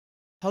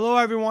Hello,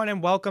 everyone,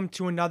 and welcome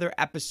to another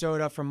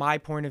episode of From My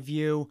Point of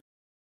View.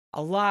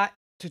 A lot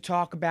to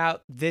talk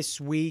about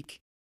this week.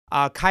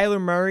 Kyler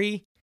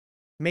Murray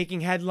making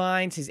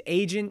headlines, his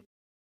agent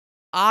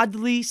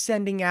oddly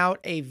sending out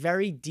a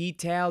very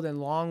detailed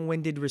and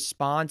long-winded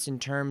response in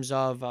terms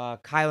of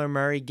Kyler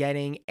Murray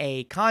getting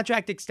a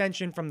contract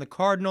extension from the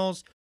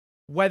Cardinals.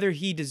 Whether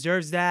he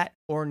deserves that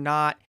or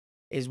not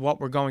is what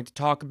we're going to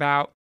talk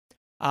about.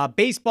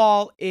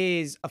 Baseball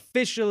is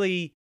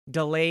officially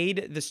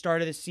delayed the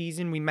start of the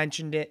season. We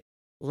mentioned it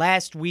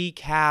last week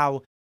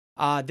how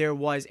there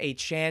was a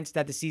chance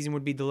that the season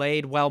would be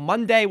delayed. Well,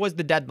 Monday was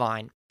the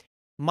deadline.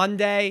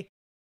 Monday,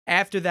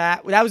 after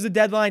that was the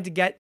deadline to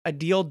get a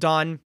deal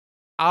done.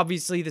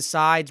 Obviously, the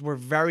sides were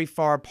very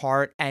far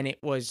apart, and it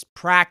was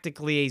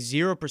practically a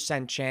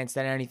 0% chance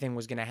that anything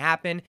was going to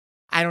happen.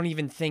 I don't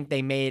even think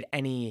they made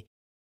any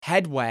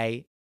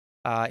headway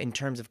in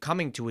terms of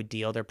coming to a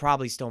deal. They're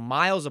probably still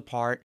miles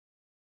apart.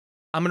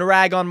 I'm going to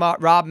rag on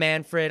Rob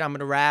Manfred. I'm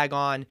going to rag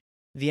on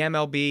the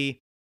MLB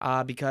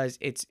because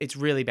it's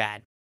really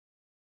bad.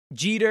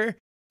 Derek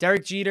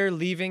Jeter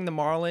leaving the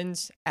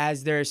Marlins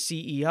as their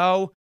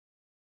CEO.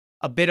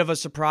 A bit of a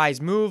surprise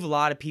move. A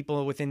lot of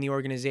people within the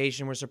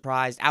organization were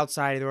surprised.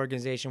 Outside of the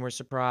organization were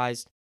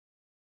surprised.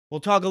 We'll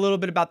talk a little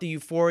bit about the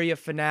Euphoria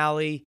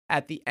finale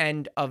at the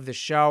end of the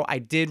show. I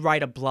did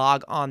write a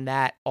blog on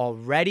that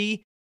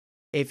already.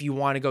 If you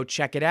want to go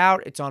check it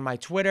out, it's on my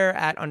Twitter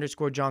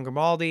 @_John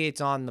Grimaldi.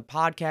 It's on the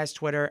podcast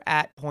Twitter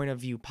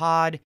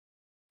 @PointOfViewPod.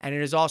 And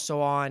it is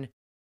also on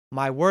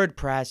my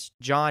WordPress,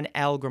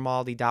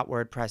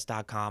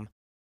 johnlgrimaldi.wordpress.com.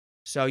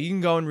 So you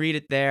can go and read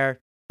it there.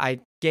 I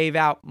gave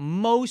out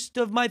most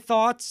of my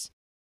thoughts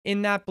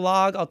in that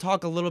blog. I'll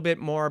talk a little bit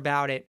more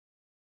about it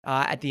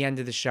at the end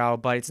of the show,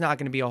 but it's not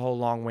going to be a whole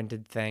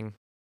long-winded thing.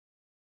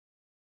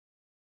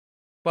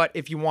 But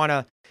if you want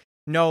to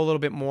know a little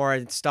bit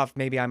more stuff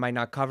maybe I might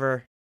not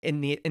cover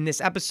in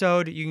this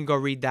episode, you can go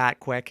read that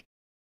quick.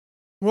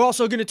 We're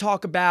also going to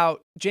talk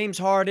about James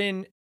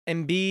Harden,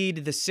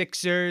 Embiid, the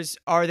Sixers.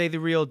 Are they the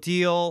real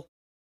deal?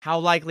 How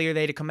likely are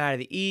they to come out of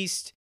the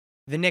East?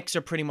 The Knicks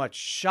are pretty much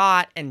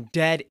shot and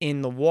dead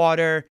in the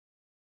water.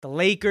 The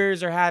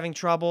Lakers are having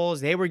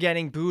troubles. They were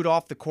getting booed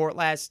off the court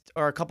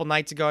a couple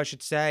nights ago, I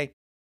should say,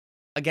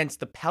 against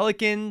the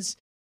Pelicans.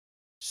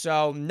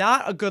 So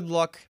not a good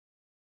look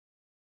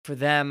for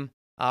them.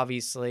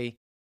 Obviously,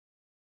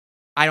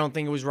 I don't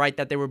think it was right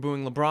that they were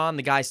booing LeBron.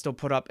 The guy still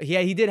put up,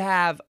 he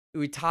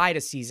tied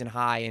a season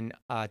high in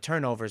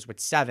turnovers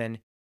with 7. And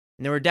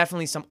there were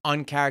definitely some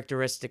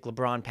uncharacteristic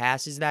LeBron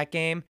passes that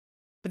game.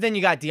 But then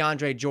you got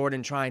DeAndre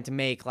Jordan trying to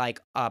make like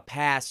a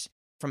pass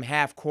from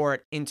half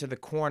court into the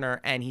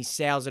corner, and he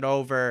sails it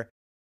over.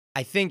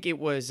 I think it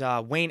was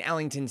Wayne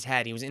Ellington's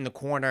head. He was in the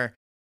corner,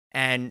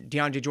 and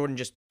DeAndre Jordan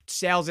just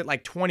sails it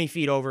like 20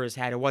 feet over his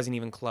head. It wasn't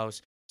even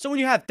close. So when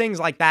you have things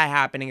like that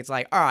happening, it's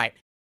like, all right,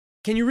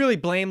 can you really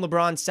blame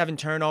LeBron's 7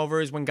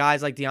 turnovers when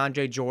guys like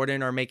DeAndre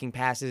Jordan are making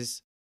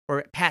passes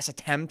or pass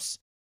attempts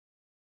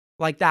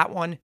like that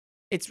one?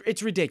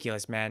 It's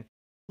ridiculous, man.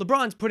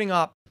 LeBron's putting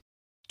up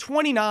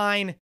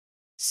 29,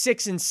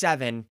 6, and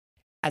 7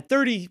 at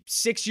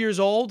 36 years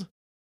old,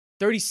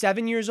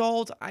 37 years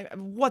old.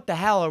 What the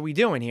hell are we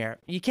doing here?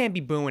 You can't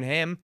be booing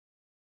him.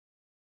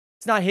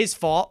 It's not his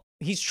fault.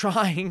 He's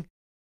trying.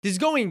 This is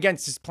going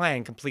against his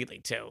plan completely,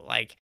 too.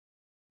 Like,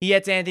 he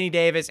hits Anthony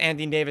Davis.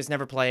 Anthony Davis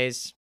never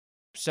plays.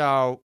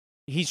 So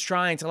he's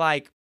trying to,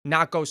 like,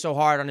 not go so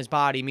hard on his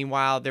body.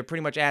 Meanwhile, they're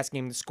pretty much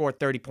asking him to score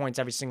 30 points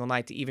every single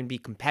night to even be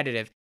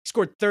competitive. He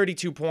scored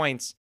 32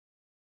 points,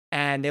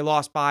 and they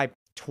lost by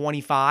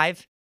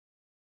 25. It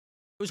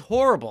was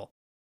horrible.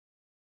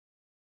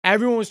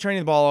 Everyone was turning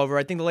the ball over.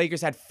 I think the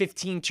Lakers had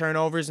 15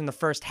 turnovers in the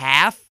first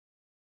half.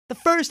 The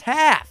first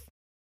half.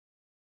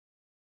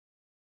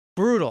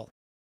 Brutal.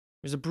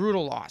 It was a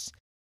brutal loss.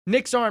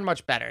 Knicks aren't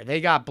much better.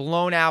 They got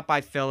blown out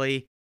by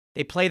Philly.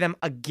 They play them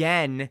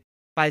again.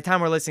 By the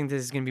time we're listening to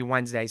this, it's going to be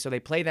Wednesday. So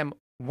they play them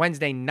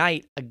Wednesday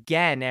night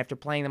again after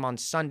playing them on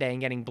Sunday and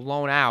getting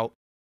blown out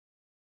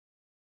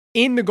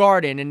in the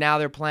Garden. And now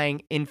they're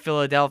playing in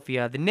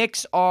Philadelphia. The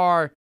Knicks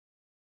are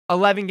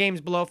 11 games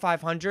below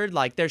 500.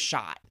 Like, they're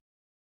shot.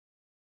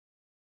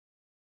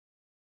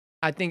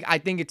 I think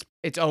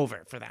it's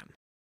over for them.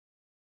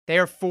 They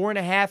are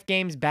 4.5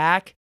 games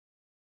back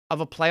of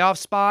a playoff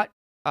spot,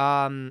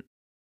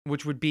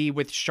 which would be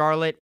with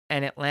Charlotte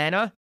and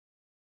Atlanta.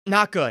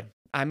 Not good.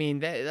 I mean,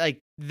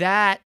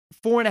 that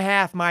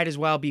 4.5 might as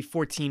well be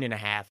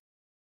 14.5.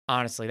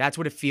 Honestly, that's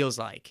what it feels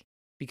like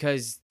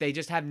because they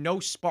just have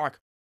no spark.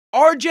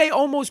 RJ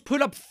almost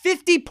put up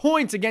 50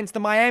 points against the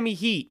Miami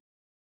Heat.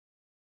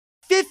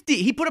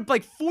 50. He put up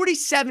like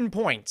 47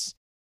 points.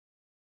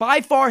 By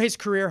far his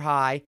career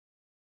high.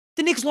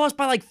 The Knicks lost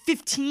by like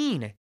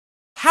 15.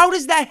 How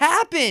does that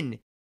happen?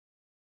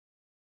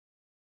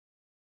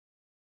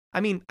 I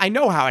mean, I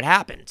know how it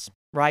happens,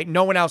 right?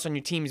 No one else on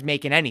your team is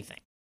making anything.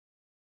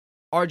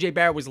 RJ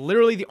Barrett was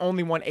literally the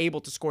only one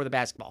able to score the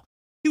basketball.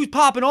 He was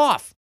popping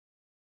off.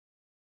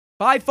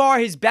 By far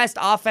his best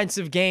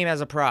offensive game as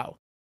a pro.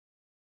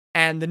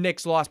 And the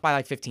Knicks lost by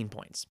like 15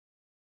 points.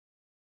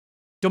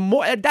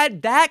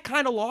 That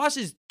kind of loss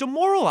is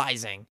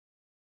demoralizing.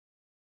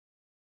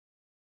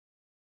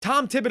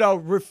 Tom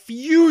Thibodeau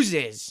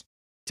refuses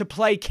to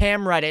play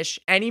Cam Reddish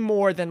any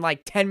more than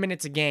like 10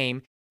 minutes a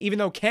game, even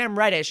though Cam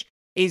Reddish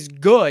is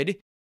good.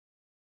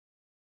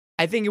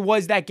 I think it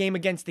was that game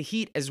against the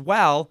Heat as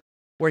well,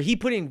 where he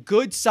put in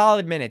good,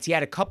 solid minutes. He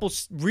had a couple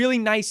really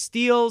nice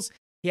steals.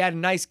 He had a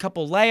nice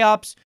couple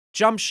layups,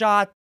 jump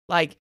shot.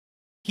 Like,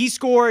 he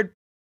scored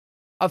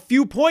a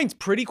few points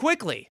pretty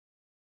quickly.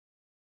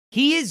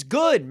 He is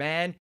good,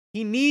 man.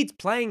 He needs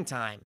playing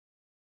time.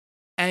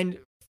 And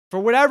for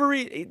whatever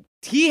reason,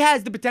 he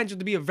has the potential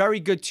to be a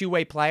very good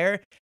two-way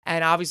player.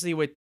 And obviously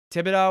with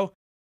Thibodeau,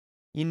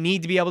 you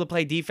need to be able to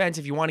play defense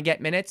if you want to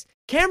get minutes.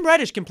 Cam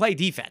Reddish can play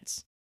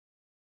defense.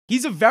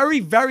 He's a very,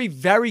 very,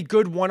 very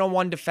good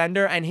one-on-one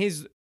defender, and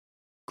his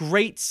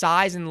great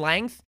size and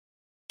length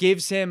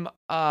gives him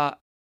a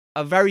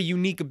very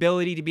unique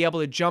ability to be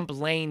able to jump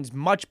lanes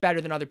much better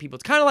than other people.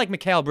 It's kind of like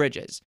Mikal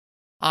Bridges,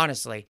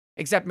 honestly.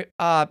 Except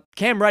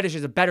Cam Reddish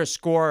is a better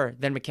scorer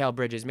than Mikal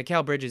Bridges.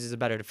 Mikal Bridges is a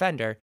better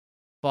defender.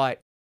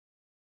 But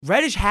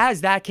Reddish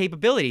has that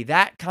capability,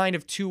 that kind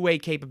of two-way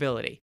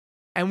capability.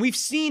 And we've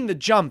seen the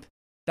jump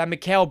that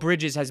Mikal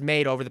Bridges has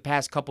made over the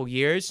past couple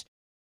years.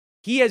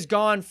 He has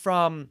gone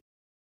from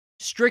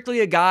strictly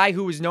a guy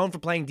who was known for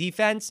playing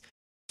defense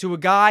to a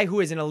guy who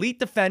is an elite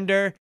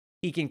defender.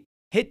 He can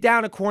hit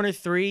down a corner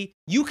three.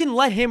 You can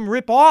let him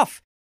rip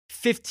off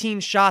 15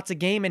 shots a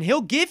game, and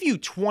he'll give you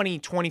 20,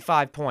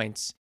 25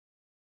 points.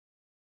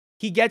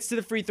 He gets to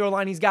the free throw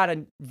line. He's got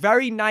a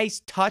very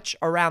nice touch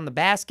around the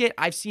basket.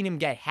 I've seen him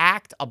get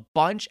hacked a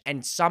bunch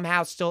and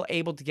somehow still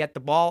able to get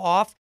the ball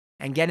off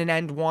and get an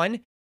end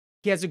one.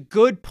 He has a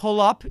good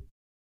pull-up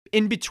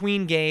in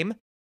between game.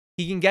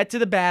 He can get to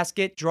the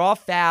basket, draw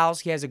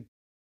fouls. He has an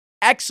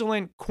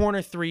excellent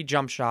corner three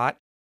jump shot.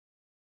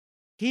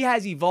 He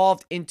has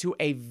evolved into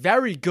a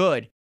very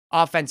good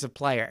offensive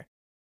player.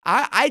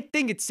 I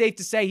think it's safe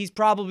to say he's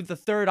probably the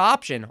third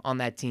option on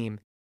that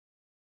team.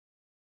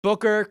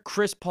 Booker,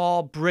 Chris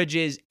Paul,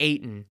 Bridges,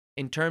 Ayton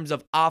in terms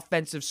of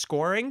offensive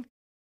scoring.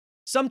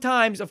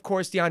 Sometimes, of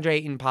course, DeAndre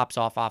Ayton pops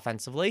off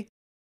offensively,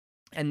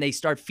 and they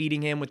start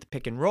feeding him with the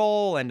pick and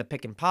roll and the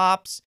pick and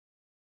pops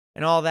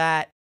and all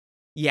that.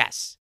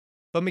 Yes.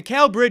 But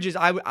Mikal Bridges,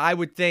 I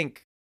would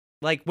think,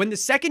 like, when the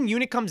second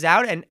unit comes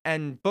out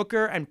and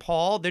Booker and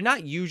Paul, they're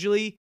not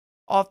usually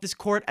off this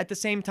court at the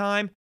same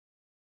time,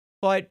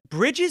 but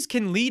Bridges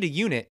can lead a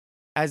unit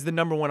as the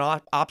number one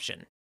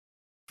option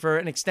for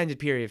an extended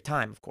period of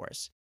time, of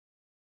course.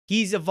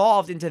 He's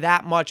evolved into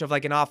that much of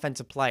like an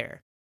offensive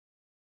player.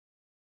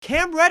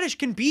 Cam Reddish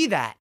can be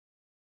that.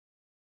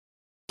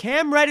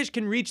 Cam Reddish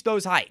can reach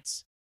those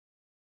heights.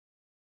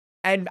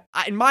 And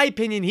in my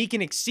opinion, he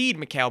can exceed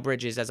Mikal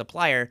Bridges as a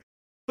player,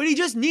 but he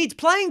just needs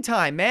playing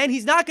time, man.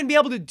 He's not going to be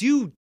able to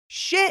do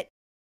shit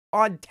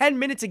on 10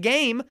 minutes a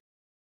game.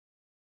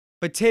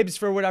 But Tibbs,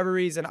 for whatever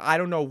reason, I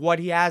don't know what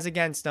he has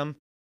against him.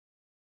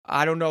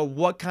 I don't know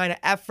what kind of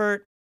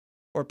effort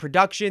or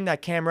production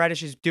that Cam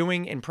Reddish is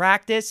doing in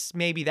practice.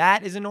 Maybe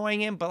that is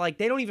annoying him, but like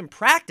they don't even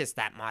practice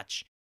that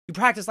much. You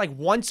practice like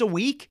once a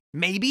week,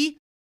 maybe,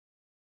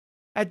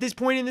 at this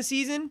point in the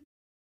season.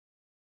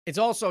 It's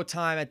also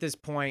time at this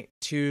point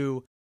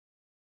to,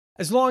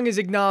 as long as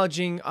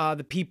acknowledging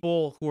the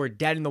people who are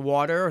dead in the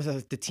water, or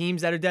the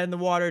teams that are dead in the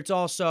water, it's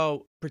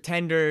also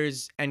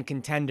pretenders and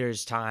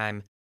contenders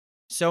time.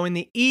 So in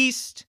the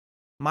East,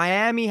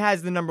 Miami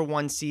has the number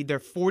 1 seed. They're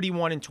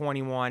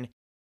 41-21.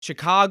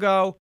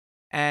 Chicago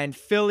and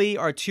Philly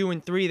are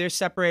 2-3. They're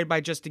separated by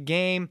just a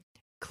game.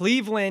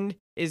 Cleveland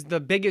is the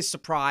biggest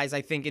surprise,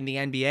 I think, in the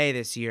NBA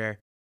this year.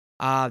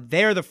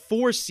 They're the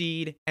 4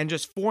 seed and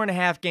just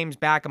 4.5 games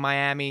back of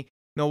Miami.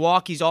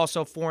 Milwaukee's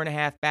also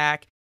 4.5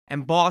 back.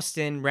 And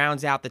Boston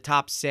rounds out the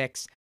top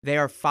 6. They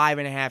are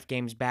 5.5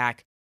 games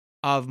back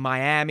of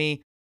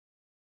Miami.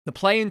 The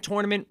play-in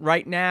tournament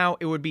right now,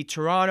 it would be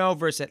Toronto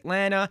versus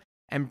Atlanta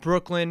and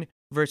Brooklyn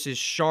versus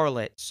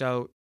Charlotte.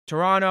 So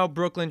Toronto,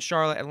 Brooklyn,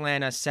 Charlotte,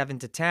 Atlanta,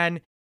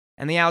 7-10.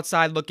 And the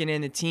outside looking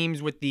in, the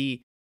teams with the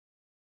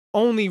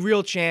only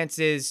real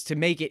chances to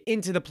make it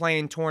into the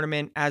play-in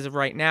tournament as of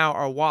right now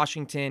are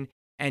Washington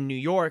and New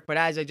York. But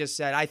as I just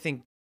said, I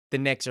think the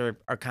Knicks are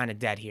kind of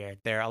dead here.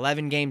 They're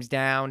 11 games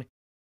down,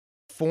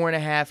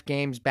 4.5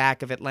 games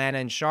back of Atlanta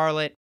and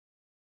Charlotte.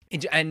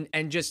 And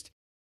just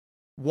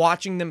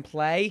watching them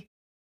play,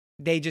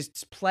 they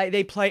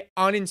play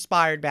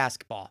uninspired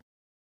basketball.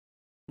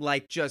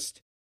 Like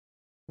just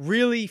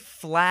really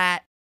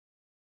flat,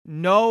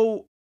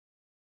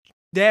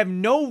 they have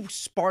no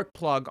spark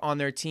plug on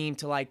their team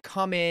to like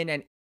come in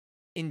and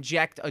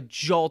inject a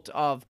jolt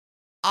of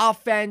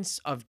offense,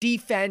 of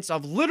defense,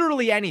 of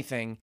literally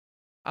anything.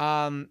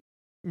 No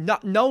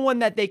one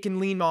that they can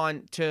lean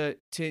on to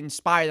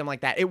inspire them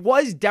like that. It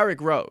was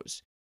Derrick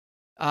Rose.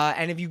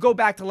 And if you go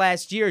back to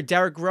last year,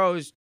 Derrick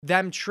Rose,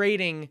 them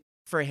trading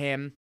for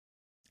him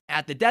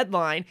at the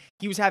deadline,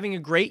 he was having a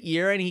great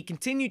year and he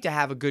continued to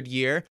have a good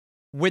year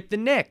with the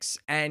Knicks.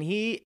 And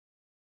he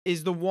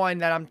is the one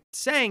that I'm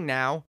saying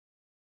now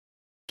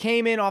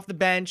came in off the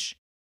bench,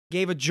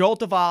 gave a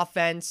jolt of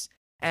offense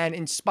and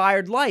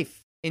inspired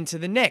life into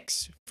the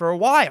Knicks for a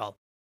while.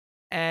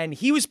 And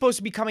he was supposed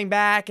to be coming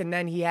back, and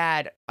then he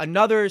had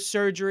another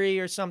surgery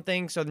or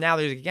something. So now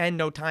there's, again,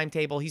 no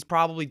timetable. He's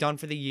probably done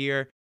for the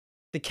year.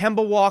 The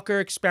Kemba Walker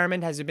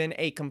experiment has been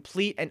a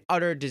complete and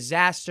utter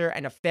disaster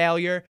and a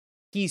failure.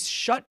 He's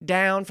shut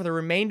down for the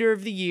remainder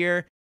of the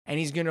year, and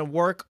he's going to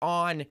work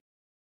on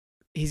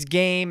his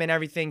game and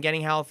everything,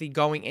 getting healthy,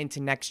 going into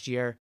next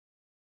year.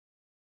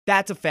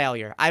 That's a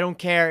failure. I don't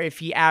care if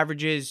he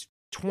averages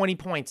 20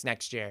 points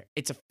next year.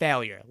 It's a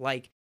failure.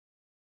 Like,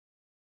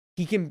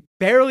 he can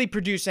barely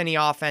produce any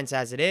offense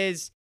as it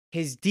is.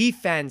 His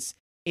defense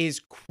is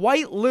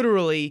quite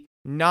literally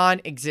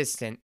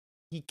non-existent.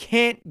 He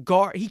can't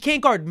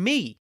guard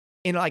me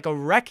in like a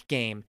rec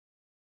game.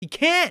 He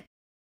can't.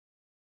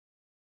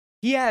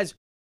 He has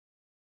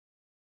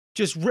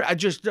just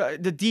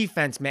the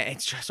defense, man.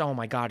 It's just, oh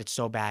my God, it's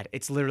so bad.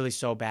 It's literally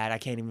so bad. I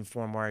can't even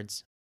form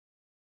words.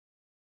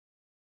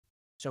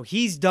 So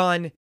he's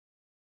done.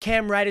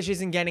 Cam Reddish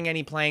isn't getting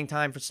any playing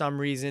time for some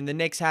reason. The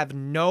Knicks have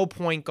no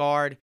point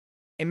guard.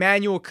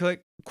 Emmanuel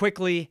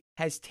Quickley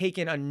has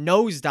taken a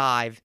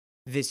nosedive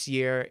this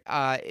year.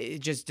 It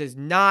just is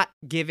not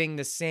giving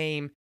the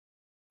same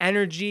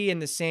energy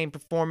and the same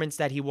performance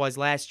that he was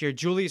last year.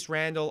 Julius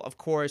Randle, of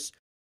course,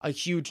 a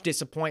huge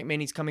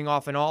disappointment. He's coming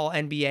off an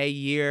all-NBA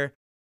year,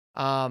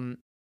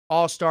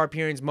 all-star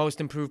appearance,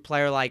 most improved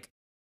player, like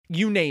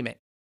you name it.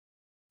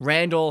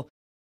 Randle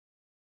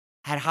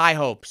had high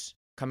hopes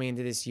coming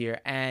into this year.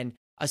 And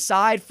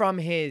aside from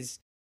his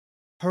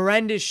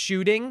horrendous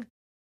shooting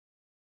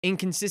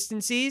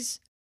inconsistencies,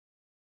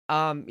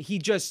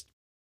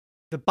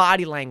 the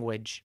body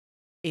language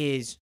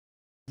is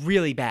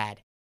really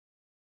bad.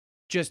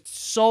 Just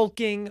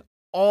sulking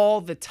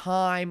all the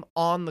time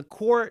on the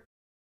court.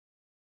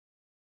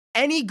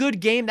 Any good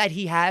game that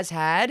he has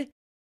had,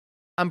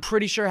 I'm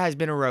pretty sure has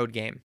been a road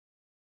game.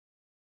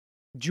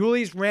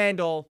 Julius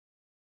Randle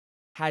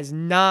has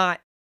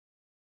not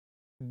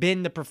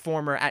been the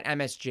performer at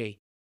MSG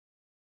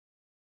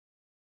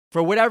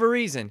for whatever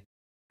reason.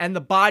 And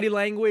the body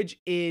language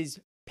is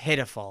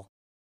pitiful.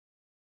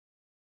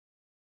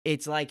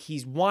 It's like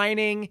he's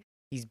whining,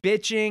 he's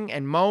bitching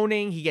and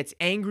moaning. He gets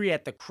angry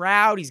at the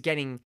crowd. He's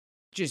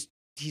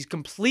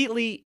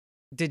completely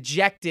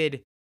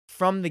dejected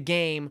from the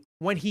game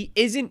when he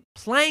isn't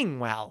playing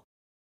well.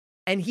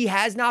 And he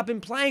has not been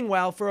playing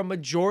well for a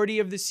majority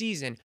of the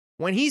season.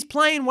 When he's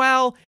playing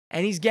well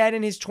and he's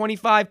getting his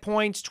 25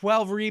 points,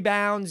 12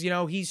 rebounds,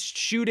 he's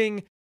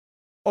shooting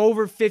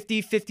over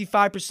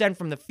 55%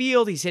 from the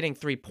field. He's hitting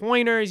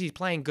three-pointers. He's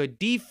playing good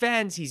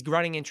defense. He's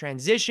running in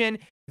transition.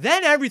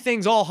 Then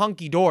everything's all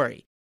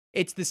hunky-dory.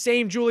 It's the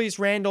same Julius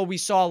Randle we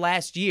saw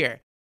last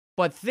year.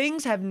 But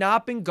things have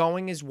not been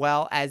going as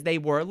well as they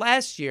were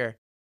last year,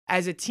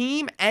 as a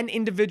team and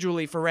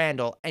individually for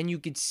Randle, and you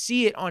could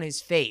see it on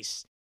his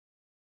face.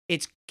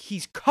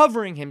 He's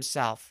covering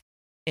himself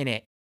in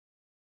it.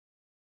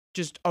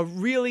 Just a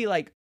really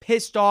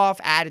pissed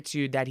off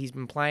attitude that he's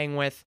been playing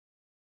with.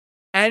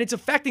 And it's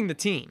affecting the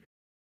team,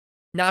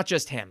 not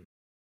just him.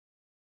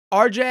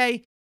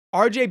 RJ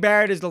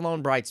Barrett is the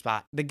lone bright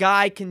spot. The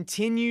guy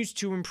continues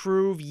to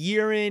improve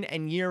year in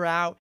and year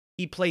out.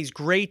 He plays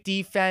great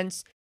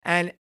defense,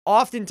 and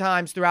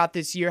oftentimes throughout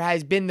this year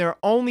has been their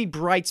only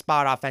bright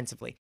spot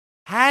offensively.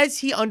 Has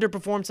he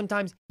underperformed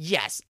sometimes?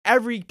 Yes.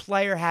 Every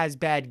player has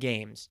bad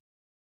games.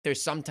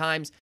 There's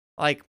sometimes,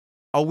 like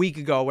a week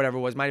ago, whatever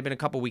it was, might have been a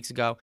couple weeks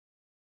ago,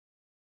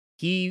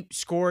 he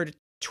scored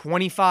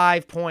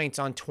 25 points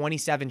on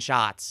 27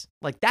 shots.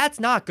 That's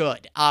not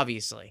good,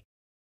 obviously.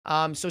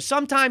 So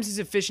sometimes his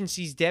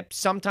efficiencies dip.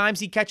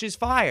 Sometimes he catches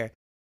fire.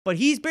 But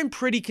he's been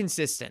pretty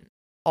consistent,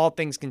 all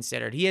things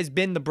considered. He has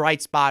been the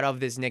bright spot of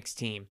this Knicks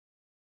team.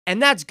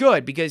 And that's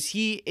good because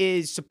he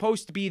is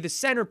supposed to be the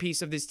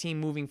centerpiece of this team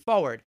moving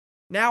forward.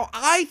 Now,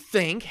 I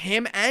think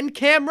him and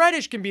Cam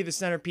Reddish can be the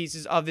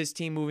centerpieces of this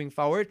team moving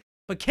forward.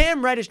 But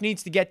Cam Reddish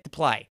needs to get to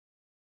play.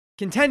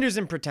 Contenders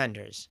and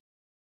pretenders.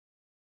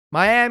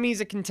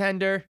 Miami's a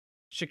contender.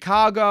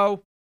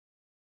 Chicago,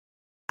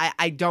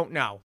 I don't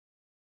know.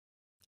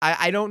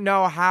 I don't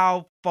know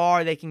how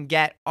far they can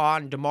get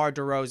on DeMar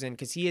DeRozan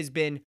because he has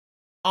been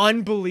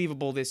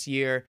unbelievable this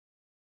year.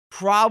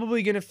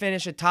 Probably going to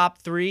finish a top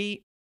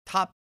three,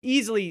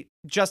 easily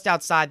just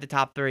outside the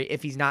top three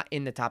if he's not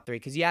in the top three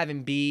because you have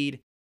Embiid,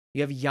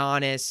 you have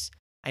Giannis.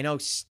 I know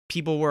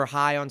people were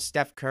high on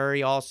Steph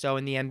Curry also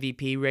in the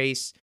MVP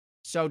race.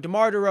 So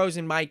DeMar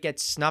DeRozan might get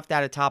snuffed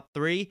out of top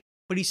three,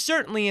 but he's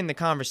certainly in the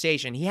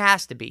conversation. He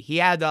has to be. He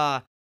had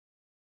the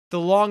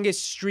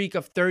longest streak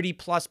of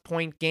 30-plus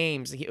point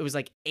games. It was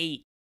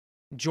 8.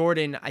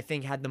 Jordan, I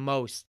think, had the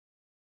most.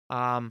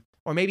 Or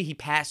maybe he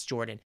passed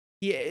Jordan.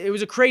 It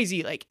was a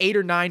crazy 8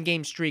 or 9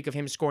 game streak of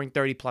him scoring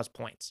 30-plus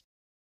points.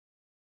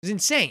 It was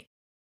insane.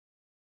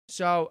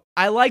 So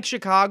I like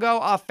Chicago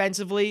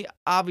offensively.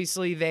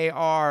 Obviously, they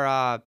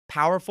are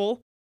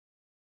powerful.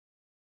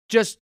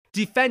 Just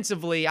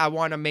defensively, I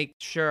want to make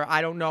sure.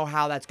 I don't know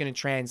how that's going to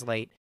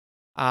translate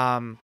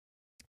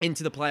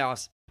into the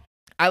playoffs.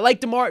 I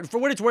like for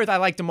what it's worth, I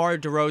like DeMar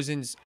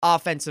DeRozan's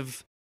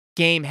offensive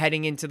game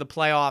heading into the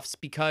playoffs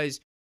because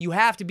you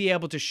have to be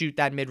able to shoot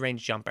that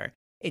mid-range jumper.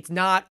 It's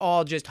not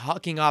all just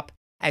hucking up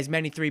as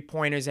many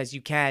three-pointers as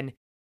you can,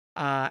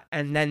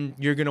 and then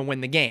you're going to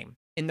win the game.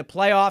 In the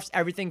playoffs,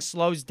 everything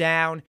slows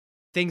down.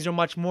 Things are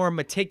much more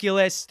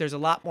meticulous. There's a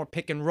lot more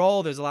pick and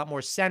roll. There's a lot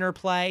more center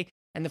play.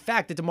 And the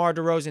fact that DeMar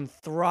DeRozan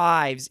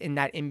thrives in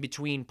that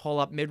in-between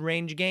pull-up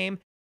mid-range game,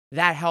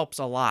 that helps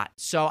a lot.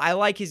 So I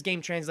like his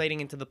game translating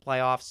into the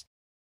playoffs.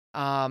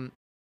 I'm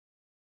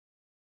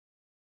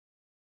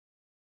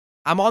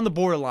on the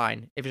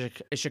borderline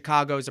if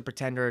Chicago is a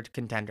pretender or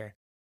contender.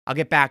 I'll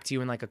get back to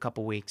you in like a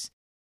couple weeks.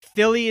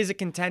 Philly is a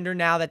contender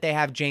now that they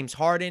have James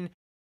Harden.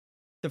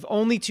 The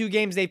only 2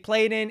 games they've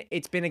played in,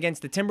 it's been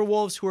against the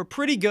Timberwolves, who are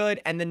pretty good,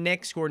 and the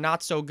Knicks, who are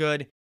not so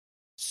good.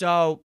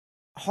 So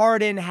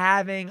Harden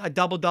having a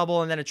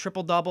double-double and then a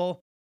triple-double,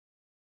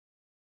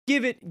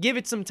 give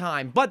it some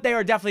time. But they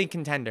are definitely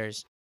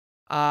contenders.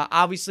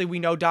 Obviously, we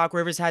know Doc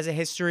Rivers has a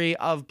history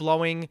of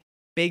blowing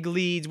big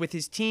leads with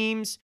his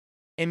teams.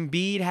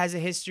 Embiid has a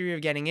history of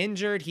getting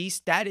injured.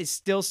 That is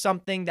still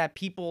something that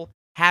people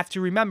have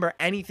to remember.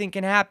 Anything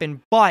can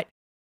happen, but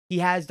he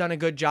has done a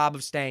good job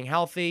of staying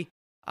healthy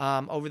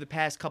over the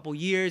past couple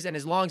years, and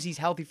as long as he's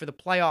healthy for the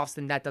playoffs,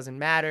 then that doesn't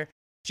matter.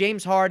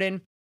 James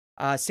Harden,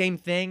 same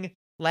thing.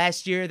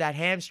 Last year, that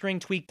hamstring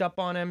tweaked up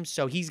on him,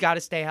 so he's got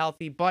to stay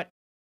healthy. But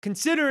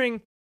considering,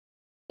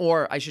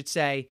 or I should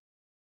say,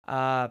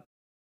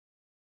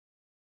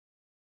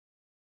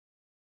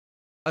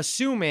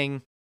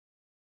 assuming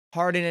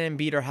Harden and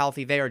Embiid are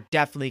healthy, they are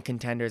definitely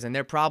contenders, and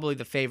they're probably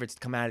the favorites to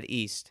come out of the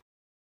East.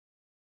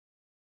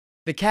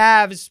 The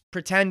Cavs,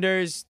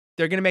 pretenders,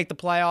 they're going to make the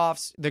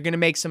playoffs. They're going to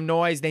make some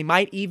noise. They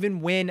might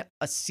even win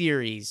a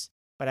series,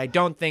 but I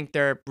don't think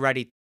they're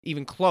ready,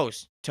 even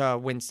close to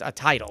win a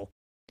title.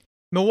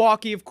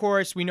 Milwaukee, of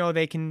course, we know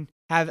they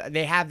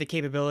have the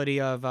capability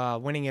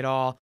of winning it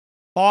all.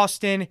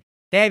 Boston,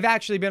 they've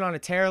actually been on a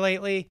tear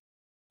lately,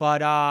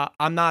 but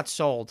I'm not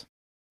sold.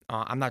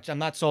 I'm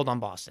not sold on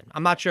Boston.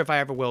 I'm not sure if I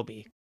ever will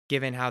be,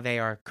 given how they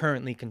are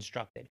currently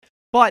constructed.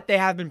 But they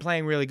have been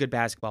playing really good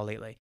basketball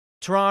lately.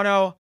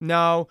 Toronto,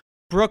 no.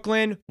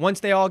 Brooklyn, once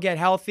they all get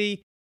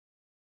healthy,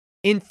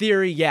 in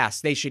theory,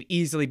 yes, they should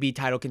easily be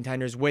title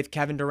contenders with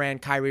Kevin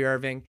Durant, Kyrie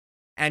Irving,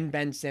 and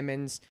Ben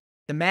Simmons.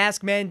 The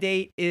mask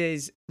mandate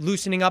is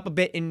loosening up a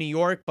bit in New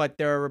York, but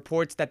there are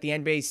reports that the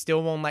NBA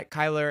still won't let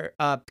Kyrie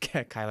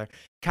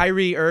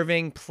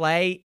Irving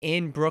play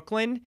in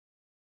Brooklyn.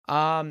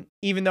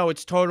 Even though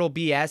it's total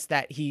BS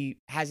that he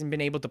hasn't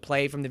been able to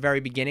play from the very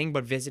beginning,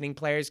 but visiting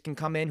players can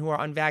come in who are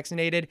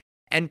unvaccinated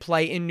and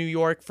play in New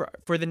York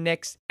for the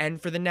Knicks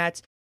and for the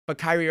Nets. But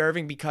Kyrie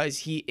Irving, because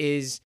he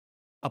is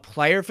a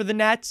player for the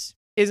Nets,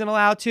 isn't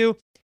allowed to.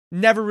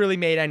 Never really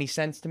made any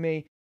sense to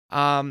me.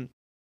 But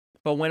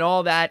when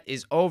all that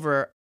is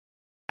over,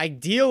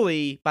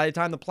 ideally, by the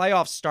time the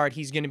playoffs start,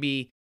 he's going to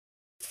be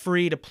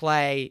free to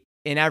play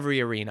in every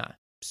arena.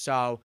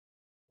 So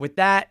with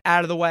that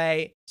out of the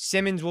way,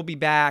 Simmons will be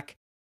back,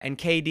 and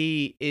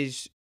KD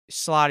is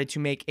slotted to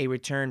make a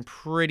return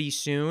pretty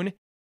soon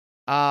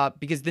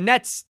because the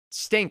Nets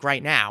stink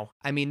right now.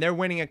 I mean, they're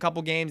winning a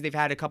couple games. They've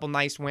had a couple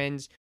nice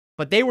wins,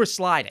 but they were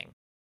sliding.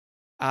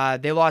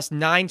 They lost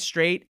 9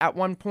 straight at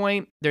one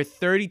point. They're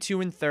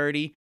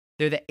 32-30.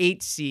 They're the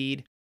 8th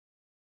seed.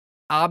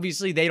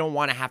 Obviously, they don't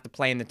want to have to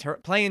play in the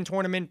play-in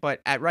tournament,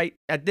 but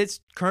at this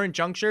current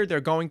juncture,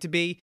 they're going to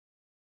be.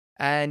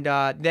 And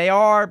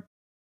they're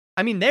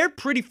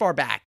pretty far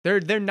back. They're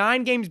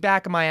 9 games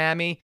back of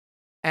Miami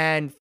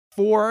and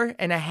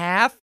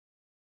 4.5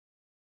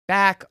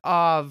 back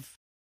of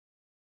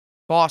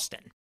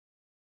Boston.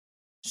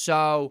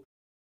 So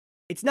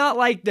it's not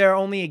like they're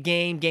only a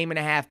game and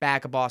a half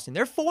back of Boston.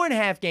 They're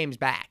 4.5 games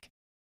back.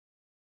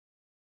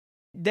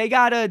 They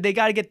gotta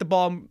get the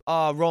ball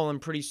rolling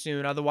pretty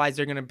soon. Otherwise,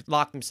 they're gonna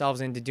lock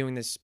themselves into doing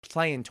this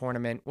play-in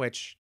tournament,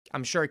 which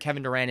I'm sure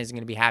Kevin Durant isn't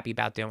gonna be happy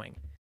about doing,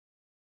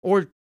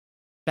 or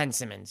Ben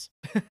Simmons,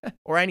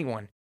 or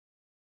anyone.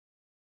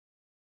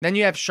 Then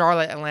you have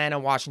Charlotte, Atlanta,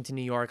 Washington,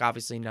 New York.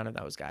 Obviously, none of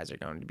those guys are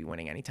going to be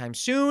winning anytime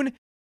soon.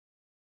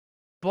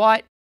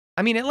 But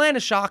I mean, Atlanta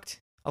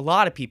shocked a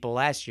lot of people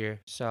last year,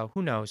 so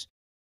who knows?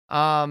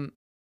 So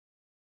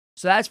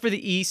that's for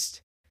the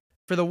East.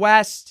 For the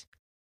West,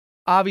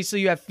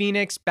 obviously you have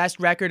Phoenix, best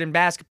record in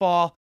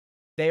basketball.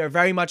 They are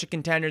very much a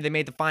contender. They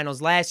made the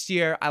finals last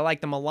year. I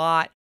like them a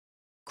lot.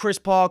 Chris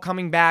Paul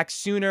coming back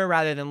sooner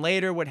rather than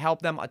later would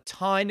help them a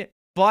ton,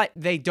 but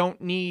they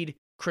don't need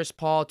Chris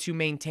Paul to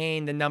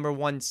maintain the number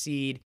 1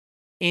 seed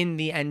in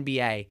the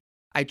NBA.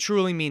 I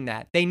truly mean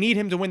that. They need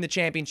him to win the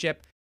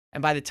championship,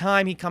 and by the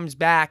time he comes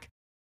back,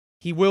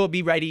 he will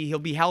be ready. He'll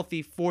be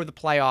healthy for the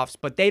playoffs,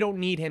 but they don't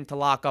need him to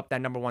lock up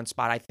that number 1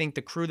 spot. I think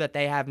the crew that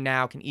they have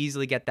now can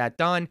easily get that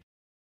done.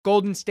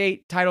 Golden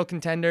State, title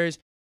contenders.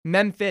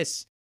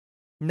 Memphis,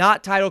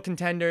 not title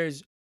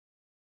contenders,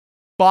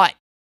 but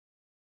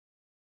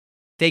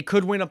they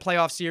could win a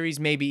playoff series,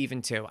 maybe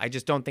even 2. I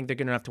just don't think they're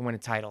good enough to win a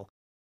title.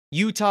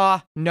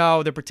 Utah,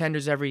 no, they're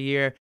pretenders every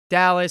year.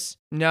 Dallas,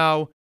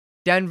 no.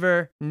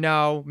 Denver,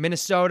 no.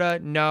 Minnesota,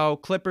 no.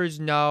 Clippers,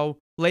 no.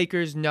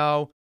 Lakers,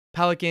 no.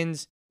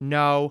 Pelicans,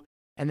 no.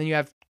 And then you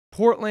have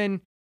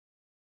Portland,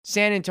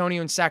 San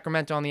Antonio, and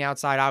Sacramento on the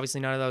outside.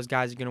 Obviously, none of those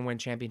guys are going to win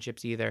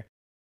championships either.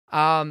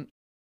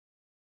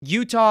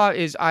 Utah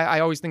is, I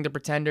always think, the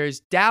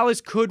pretenders.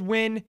 Dallas could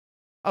win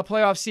a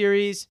playoff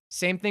series.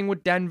 Same thing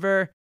with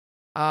Denver.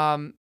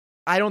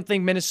 I don't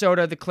think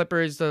Minnesota, the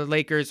Clippers, the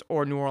Lakers,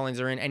 or New Orleans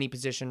are in any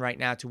position right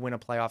now to win a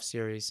playoff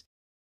series.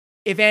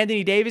 If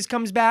Anthony Davis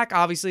comes back,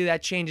 obviously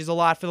that changes a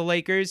lot for the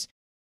Lakers,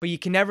 but you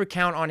can never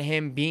count on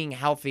him being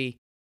healthy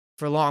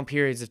for long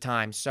periods of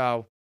time.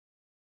 So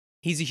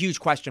he's a huge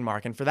question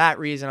mark. And for that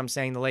reason, I'm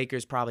saying the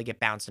Lakers probably get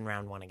bounced in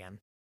round one again.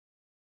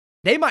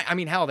 They might,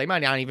 they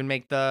might not even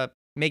make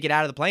it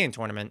out of the play-in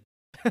tournament.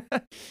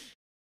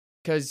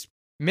 Because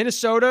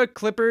Minnesota,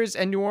 Clippers,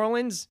 and New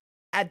Orleans,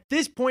 at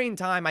this point in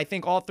time, I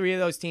think all three of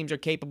those teams are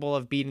capable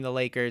of beating the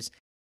Lakers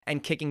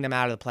and kicking them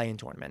out of the play-in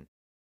tournament.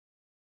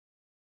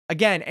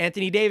 Again,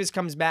 Anthony Davis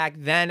comes back,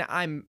 then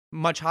I'm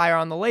much higher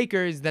on the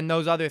Lakers than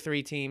those other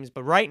three teams.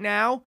 But right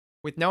now,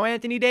 with no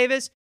Anthony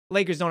Davis,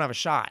 Lakers don't have a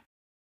shot.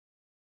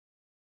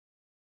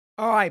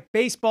 All right,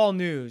 baseball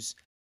news.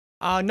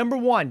 Number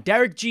one,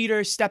 Derek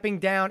Jeter stepping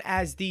down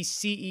as the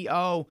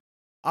CEO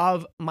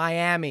of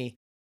Miami.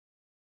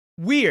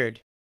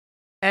 Weird.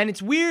 And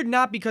it's weird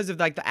not because of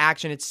the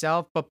action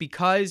itself, but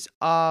because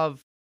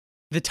of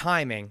the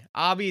timing.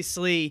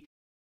 Obviously,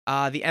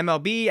 the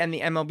MLB and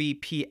the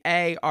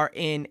MLBPA are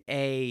in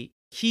a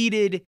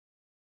heated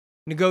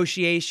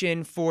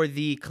negotiation for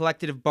the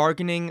collective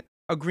bargaining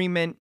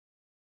agreement.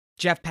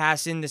 Jeff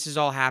Passan, this is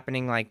all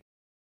happening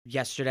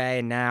yesterday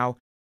and now.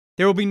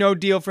 There will be no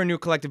deal for a new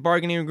collective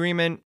bargaining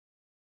agreement.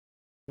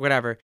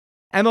 Whatever.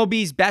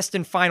 MLB's best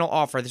and final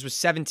offer. This was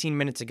 17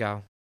 minutes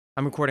ago.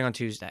 I'm recording on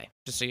Tuesday,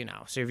 just so you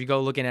know. So if you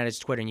go looking at his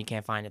Twitter and you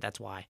can't find it, that's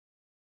why.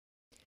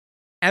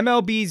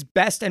 MLB's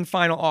best and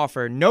final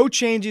offer. No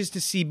changes to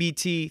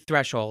CBT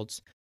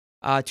thresholds.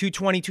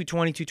 220,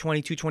 220,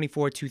 220,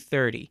 224,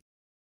 230.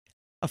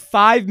 A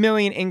 $5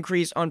 million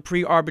increase on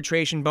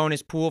pre-arbitration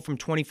bonus pool from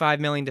 $25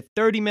 million to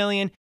 $30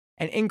 million.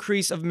 An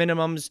increase of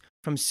minimums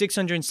from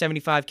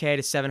 $675K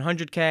to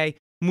 $700K,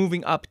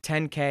 moving up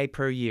 $10K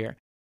per year.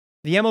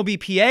 The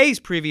MLBPA's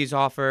previous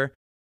offer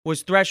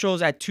was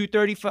thresholds at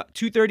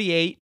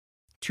 238,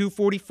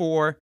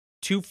 244,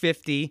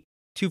 250,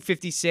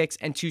 256,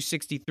 and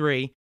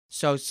 263.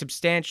 So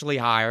substantially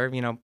higher,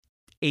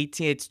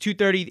 18. It's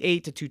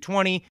 238 to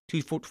 220,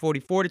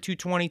 244 to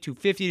 220,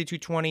 250 to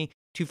 220,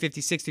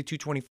 256 to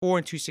 224,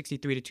 and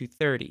 263 to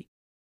 230.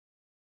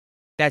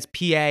 That's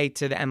PA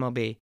to the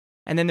MLB.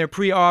 And then their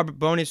pre-arb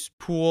bonus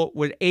pool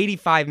was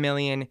 $85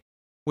 million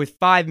with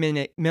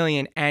 $5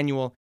 million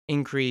annual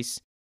increase,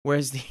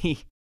 whereas the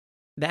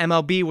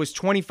MLB was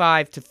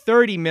 $25 to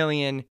 $30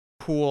 million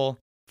pool,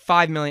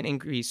 $5 million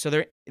increase.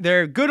 So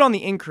they're good on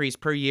the increase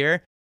per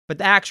year, but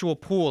the actual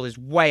pool is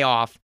way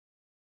off.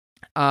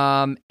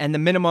 And the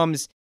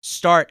minimums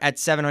start at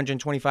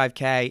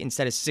 $725K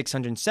instead of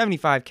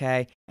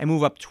 $675K and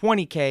move up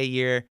 $20K a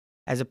year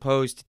as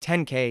opposed to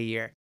 $10K a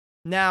year.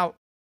 Now,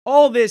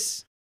 all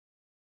this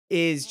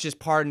is just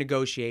part of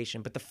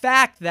negotiation, but the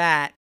fact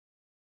that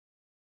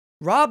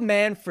Rob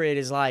Manfred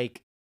is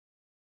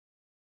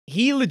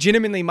he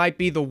legitimately might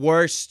be the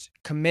worst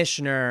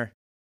commissioner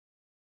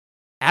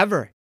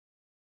ever.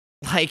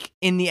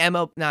 In the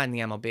not in the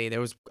MLB. There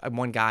was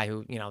one guy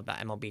who, the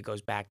MLB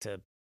goes back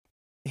to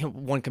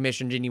one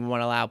commissioner didn't even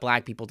want to allow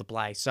black people to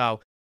play.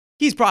 So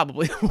he's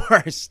probably the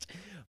worst.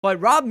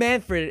 But Rob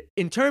Manfred,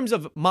 in terms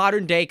of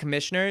modern day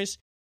commissioners,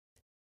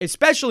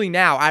 especially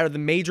now out of the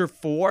major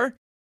four,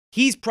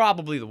 he's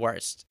probably the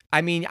worst.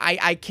 I mean,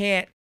 I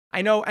can't.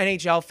 I know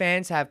NHL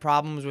fans have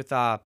problems with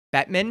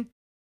Bettman,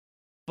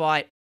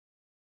 but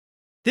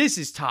this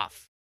is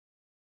tough.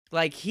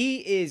 He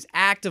is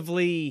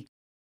actively.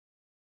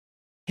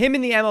 Him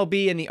and the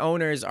MLB and the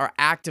owners are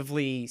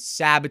actively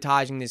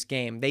sabotaging this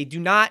game. They do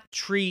not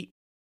treat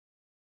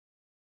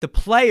the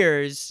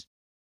players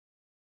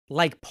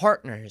like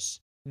partners.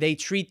 They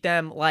treat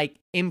them like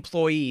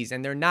employees,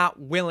 and they're not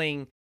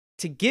willing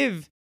to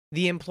give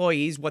the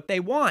employees what they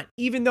want,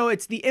 even though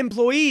it's the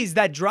employees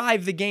that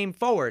drive the game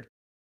forward.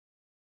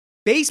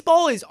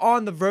 Baseball is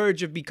on the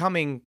verge of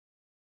becoming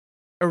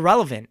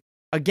irrelevant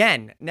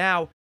again.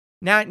 Now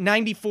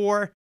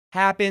 94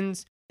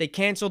 happens. They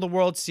cancel the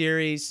World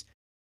Series,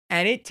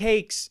 and it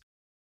takes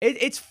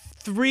it's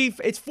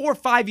 4 or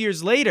 5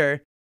 years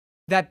later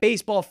that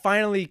baseball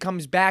finally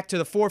comes back to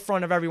the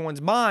forefront of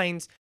everyone's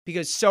minds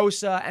because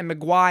Sosa and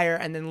McGuire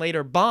and then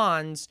later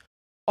Bonds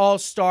all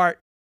start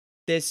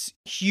this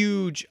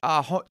huge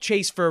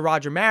chase for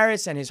Roger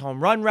Maris and his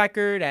home run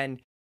record,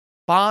 and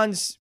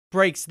Bonds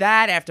breaks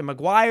that after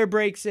McGuire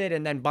breaks it,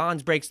 and then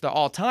Bonds breaks the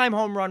all-time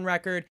home run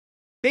record.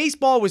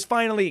 Baseball was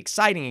finally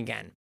exciting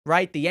again,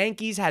 right? The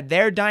Yankees had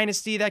their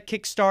dynasty that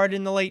kickstarted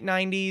in the late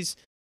 90s.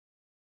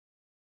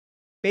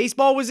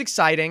 Baseball was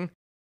exciting,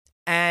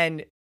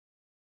 and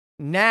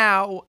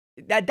now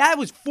that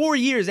was 4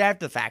 years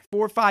after the fact,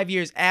 4 or 5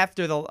 years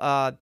after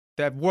the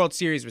World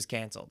Series was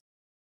canceled.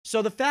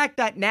 So the fact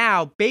that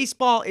now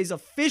baseball is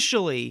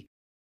officially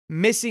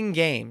missing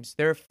games,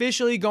 they're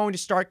officially going to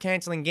start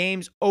canceling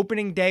games.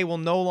 Opening day will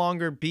no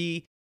longer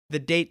be the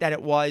date that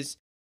it was.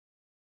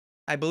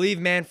 I believe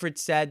Manfred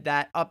said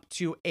that up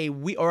to a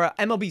week, or a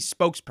MLB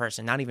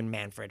spokesperson, not even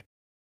Manfred,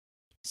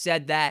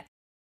 said that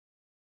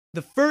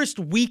the first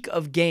week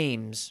of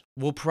games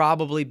will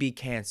probably be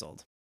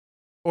canceled.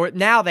 Or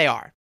now they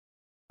are,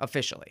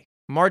 officially.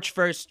 March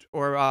 1st,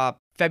 or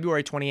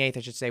February 28th, I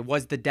should say,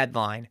 was the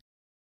deadline.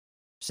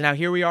 So now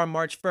here we are,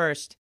 March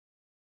 1st,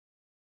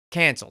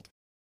 canceled.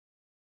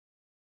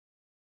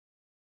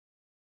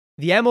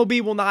 The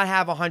MLB will not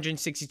have a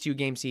 162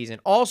 game season.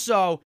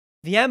 Also,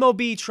 the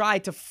MLB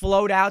tried to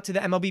float out to the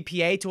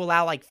MLBPA to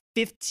allow like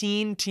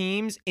 15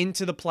 teams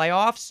into the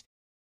playoffs.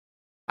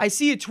 I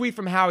see a tweet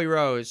from Howie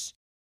Rose,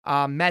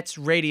 Mets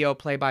radio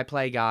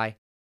play-by-play guy.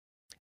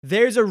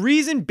 There's a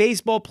reason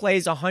baseball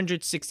plays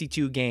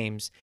 162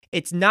 games.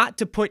 It's not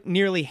to put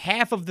nearly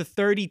half of the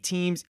 30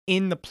 teams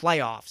in the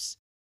playoffs.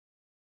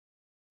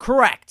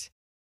 Correct.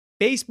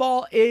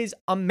 Baseball is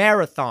a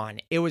marathon.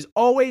 It was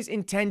always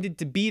intended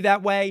to be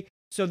that way,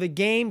 so the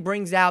game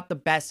brings out the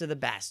best of the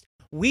best.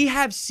 We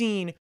have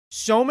seen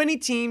so many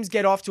teams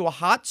get off to a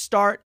hot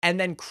start and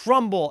then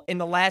crumble in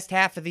the last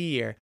half of the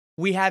year.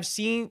 We have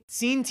seen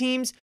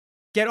teams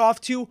get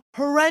off to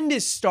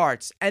horrendous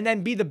starts and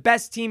then be the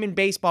best team in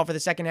baseball for the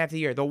second half of the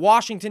year. The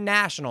Washington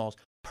Nationals,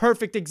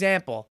 perfect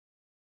example.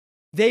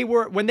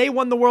 When they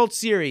won the World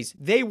Series,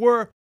 they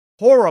were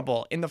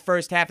horrible in the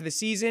first half of the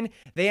season.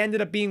 They ended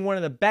up being one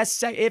of the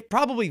best,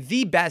 probably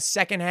the best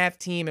second half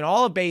team in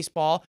all of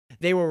baseball.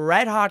 They were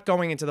red hot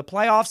going into the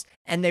playoffs,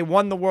 and they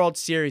won the World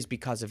Series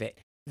because of it.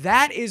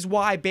 That is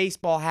why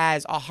baseball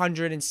has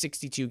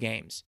 162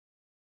 games.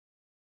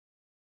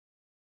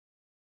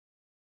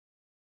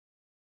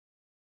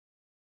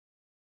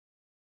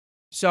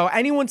 So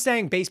anyone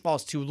saying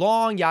baseball's too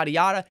long, yada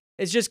yada,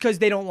 is just because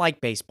they don't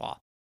like baseball.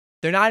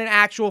 They're not an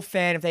actual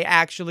fan if they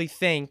actually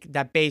think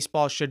that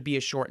baseball should be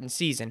a shortened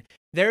season.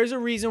 There is a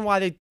reason why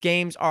the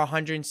games are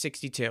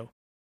 162.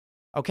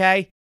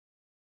 Okay?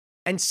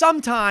 And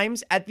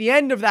sometimes at the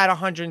end of that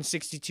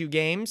 162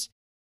 games,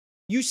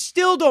 you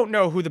still don't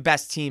know who the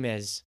best team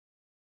is.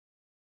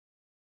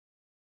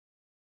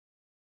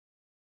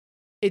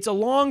 It's a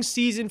long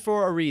season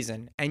for a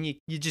reason, and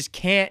you just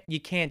can't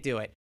do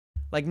it.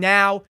 Like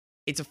now,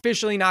 it's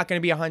officially not going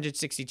to be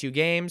 162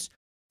 games.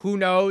 Who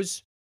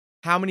knows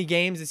how many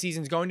games the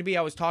season's going to be?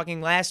 I was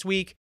talking last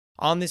week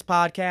on this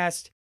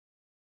podcast.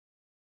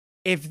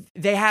 If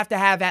they have to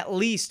have at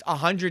least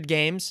 100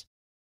 games,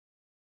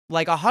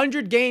 like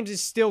 100 games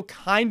is still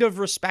kind of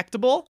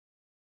respectable,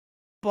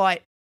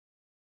 but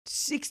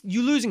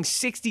you losing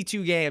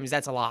 62 games,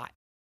 that's a lot.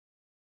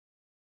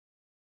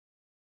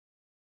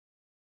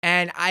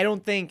 And I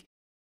don't think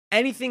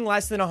anything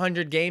less than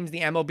 100 games,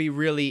 the MLB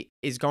really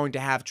is going to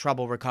have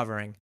trouble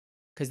recovering.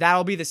 Because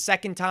that'll be the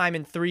second time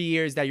in 3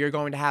 years that you're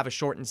going to have a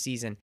shortened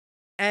season.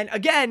 And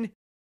again,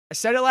 I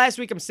said it last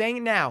week, I'm saying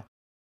it now.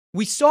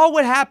 We saw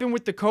what happened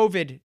with the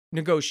COVID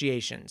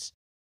negotiations.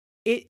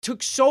 It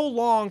took so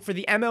long for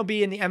the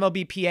MLB and the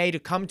MLBPA to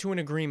come to an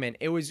agreement.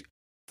 It was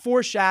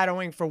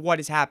foreshadowing for what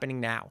is happening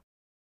now.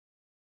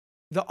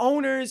 The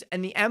owners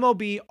and the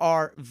MLB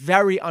are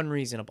very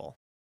unreasonable.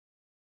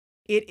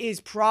 It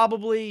is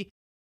probably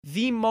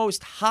the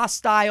most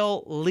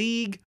hostile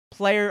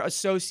league-player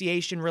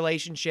association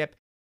relationship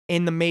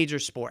in the major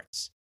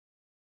sports.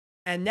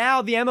 And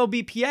now the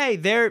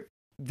MLBPA,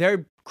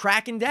 they're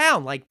cracking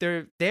down. Like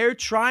they're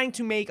trying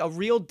to make a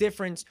real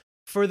difference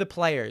for the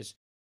players.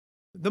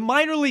 The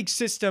minor league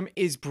system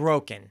is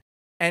broken.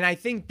 And I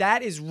think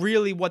that is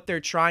really what they're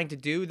trying to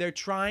do. They're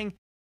trying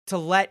to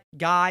let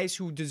guys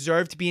who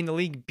deserve to be in the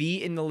league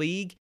be in the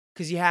league,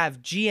 because you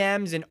have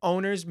GMs and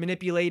owners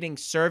manipulating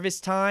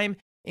service time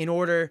in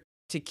order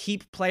to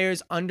keep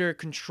players under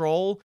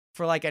control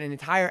for like an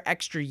entire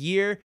extra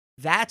year.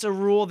 That's a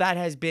rule that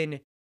has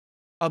been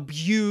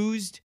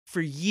abused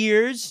for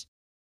years.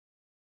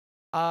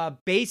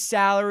 Base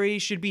salary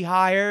should be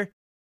higher.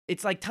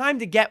 It's like time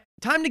to get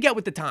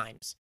with the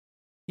times,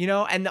 you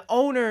know. And the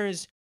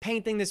owners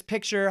painting this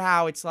picture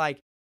how it's like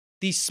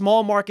these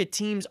small market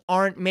teams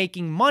aren't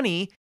making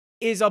money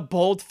is a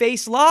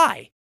bold-faced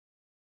lie.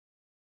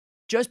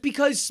 Just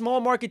because small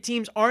market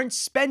teams aren't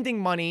spending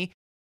money,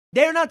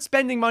 they're not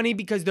spending money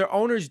because their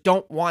owners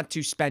don't want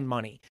to spend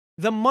money.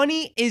 The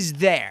money is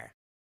there.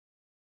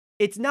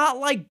 It's not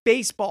like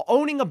baseball.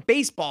 Owning a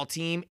baseball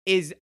team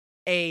is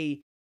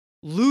a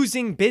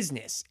losing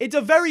business. It's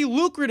a very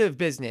lucrative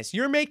business.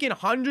 You're making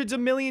hundreds of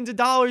millions of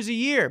dollars a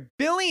year,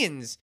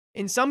 billions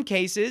in some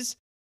cases.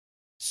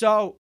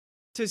 So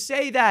to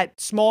say that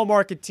small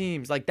market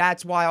teams, like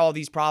that's why all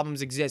these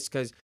problems exist,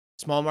 because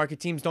small market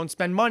teams don't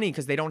spend money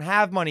because they don't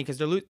have money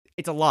because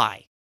it's a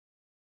lie.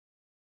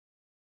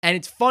 And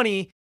it's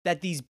funny that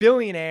these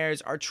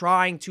billionaires are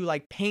trying to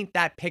like paint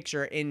that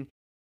picture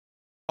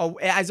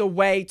as a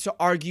way to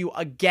argue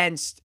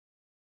against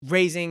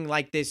raising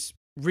like this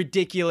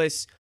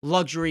ridiculous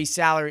luxury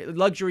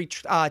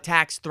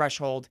tax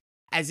threshold,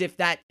 as if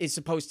that is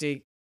supposed to,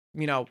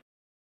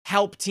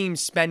 help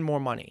teams spend more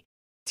money.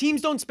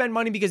 Teams don't spend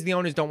money because the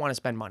owners don't want to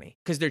spend money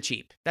because they're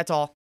cheap. That's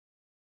all.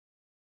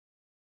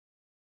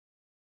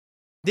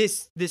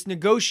 This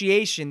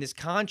negotiation, this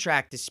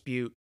contract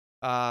dispute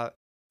for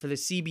the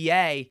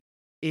CBA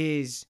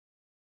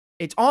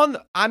it's on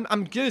I'm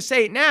going to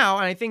say it now,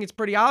 and I think it's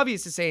pretty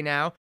obvious to say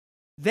now.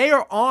 They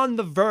are on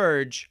the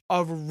verge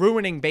of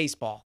ruining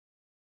baseball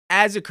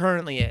as it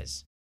currently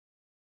is.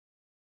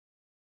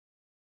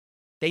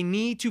 They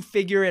need to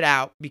figure it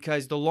out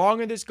because the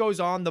longer this goes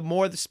on, the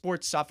more the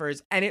sport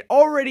suffers. And it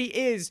already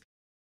is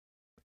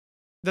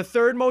the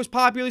third most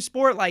popular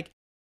sport. Like,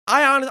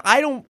 I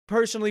don't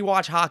personally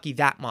watch hockey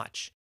that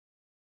much.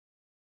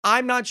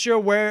 I'm not sure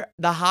where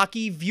the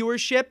hockey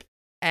viewership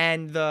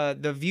and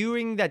the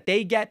viewing that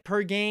they get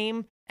per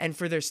game and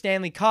for their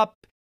Stanley Cup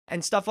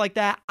and stuff like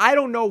that, I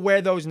don't know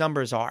where those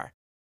numbers are.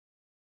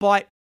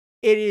 But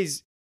it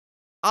is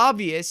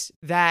obvious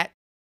that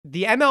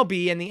the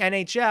MLB and the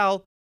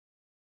NHL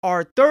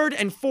are third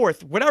and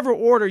fourth, whatever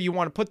order you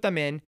want to put them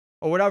in,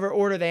 or whatever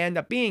order they end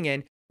up being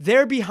in,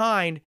 they're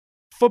behind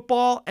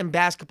football and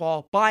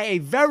basketball by a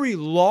very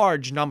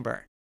large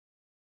number.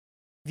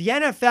 The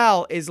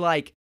NFL is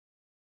like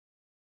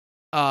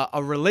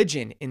a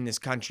religion in this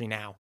country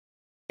now.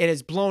 It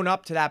has blown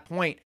up to that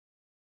point.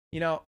 You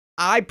know,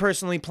 I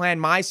personally plan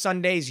my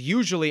Sundays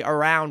usually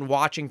around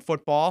watching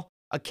football.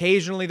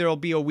 Occasionally, there will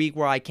be a week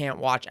where I can't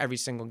watch every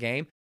single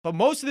game. But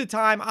most of the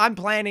time, I'm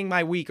planning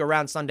my week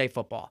around Sunday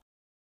football.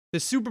 The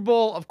Super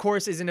Bowl, of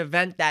course, is an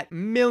event that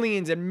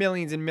millions and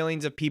millions and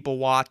millions of people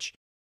watch.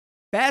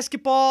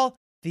 Basketball,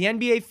 the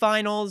NBA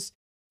Finals,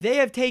 they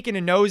have taken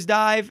a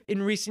nosedive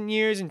in recent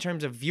years in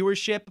terms of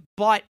viewership,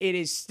 but it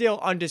is still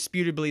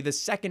undisputably the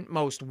second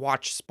most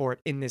watched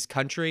sport in this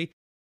country.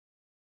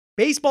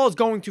 Baseball is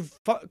going to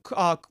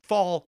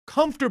fall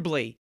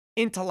comfortably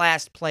into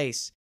last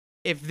place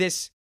if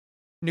this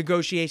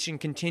negotiation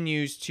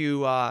continues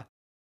to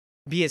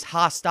be as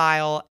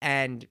hostile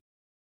and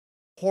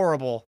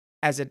horrible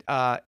as it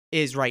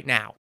is right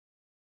now.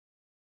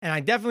 And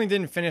I definitely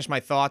didn't finish my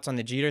thoughts on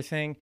the Jeter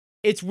thing.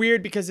 It's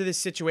weird because of this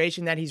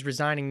situation that he's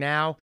resigning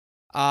now.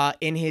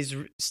 In his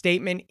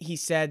statement, he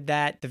said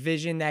that the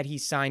vision that he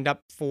signed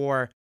up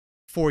for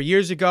 4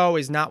 years ago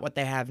is not what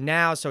they have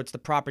now, so it's the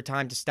proper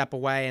time to step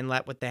away and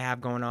let what they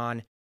have going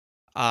on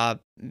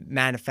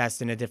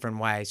manifest in a different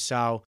way.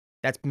 So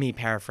that's me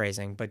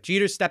paraphrasing. But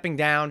Jeter's stepping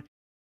down.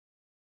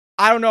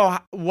 I don't know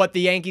what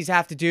the Yankees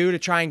have to do to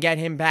try and get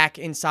him back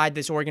inside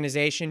this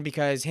organization,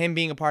 because him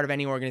being a part of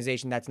any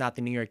organization that's not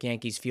the New York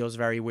Yankees feels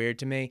very weird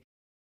to me.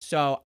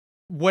 So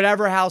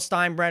whatever Hal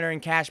Steinbrenner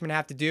and Cashman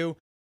have to do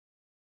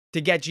to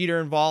get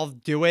Jeter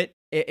involved, do it.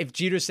 If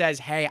Jeter says,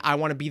 hey, I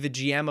want to be the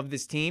GM of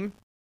this team,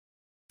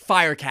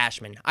 fire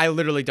Cashman. I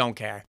literally don't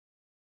care.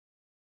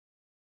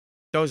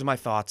 Those are my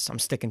thoughts. I'm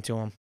sticking to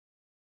them.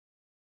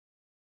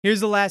 Here's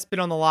the last bit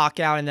on the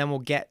lockout, and then we'll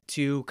get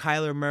to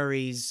Kyler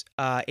Murray's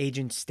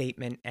agent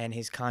statement and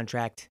his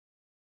contract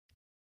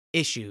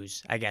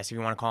issues, I guess, if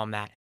you want to call him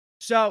that.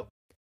 So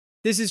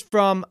this is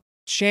from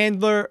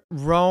Chandler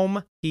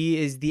Rome.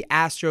 He is the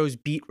Astros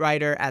beat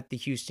writer at the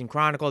Houston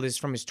Chronicle. This is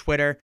from his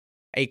Twitter.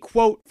 A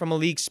quote from a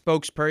league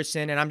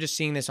spokesperson, and I'm just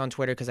seeing this on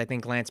Twitter because I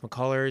think Lance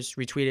McCullers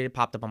retweeted it,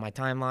 popped up on my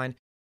timeline.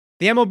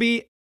 The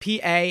MLB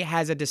PA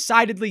has a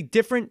decidedly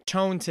different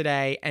tone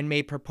today and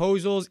made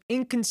proposals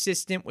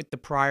inconsistent with the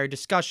prior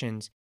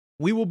discussions.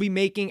 We will be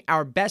making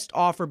our best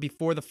offer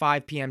before the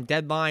 5 p.m.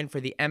 deadline for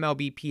the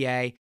MLB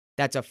PA.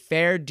 That's a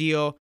fair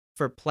deal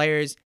for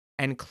players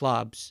and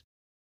clubs,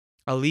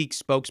 a league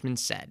spokesman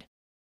said.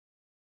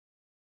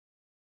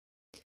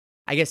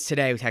 I guess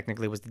today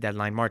technically was the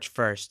deadline, March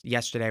 1st.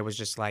 Yesterday was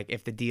just like,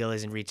 if the deal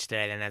isn't reached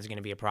today, then that's going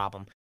to be a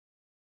problem.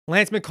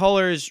 Lance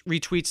McCullers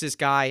retweets this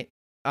guy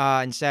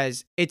and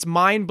says, it's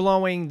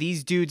mind-blowing.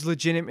 These dudes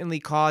legitimately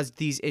caused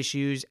these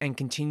issues and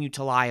continue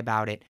to lie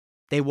about it.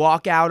 They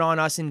walk out on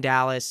us in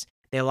Dallas.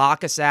 They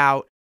lock us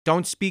out.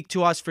 Don't speak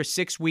to us for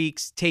 6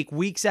 weeks. Take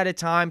weeks at a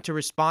time to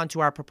respond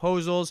to our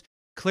proposals.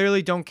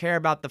 Clearly don't care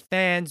about the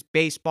fans,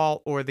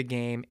 baseball, or the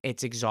game.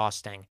 It's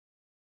exhausting.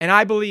 And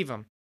I believe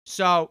him.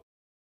 So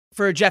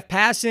for Jeff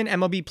Passan,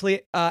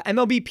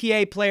 MLB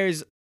PA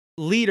players,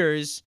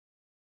 leaders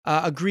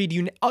agreed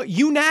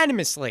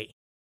unanimously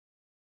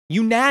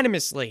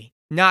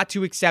not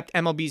to accept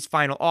MLB's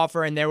final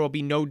offer, and there will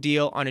be no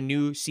deal on a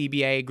new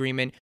CBA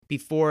agreement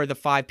before the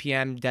 5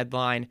 p.m.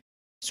 deadline.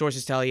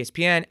 Sources tell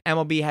ESPN,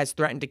 MLB has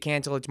threatened to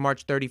cancel its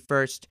March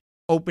 31st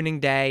opening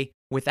day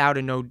without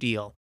a no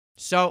deal.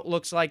 So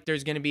looks like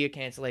there's going to be a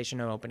cancellation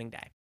on opening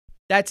day.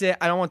 That's it.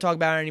 I don't want to talk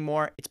about it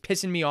anymore. It's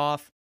pissing me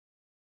off.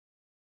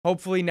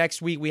 Hopefully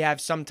next week we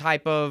have some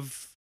type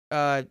of,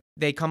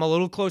 they come a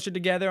little closer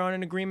together on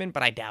an agreement,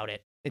 but I doubt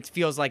it. It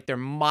feels like they're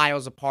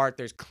miles apart.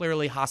 There's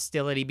clearly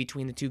hostility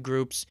between the two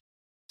groups.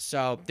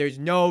 So there's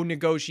no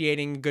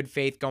negotiating good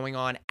faith going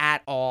on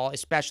at all,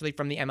 especially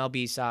from the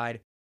MLB side.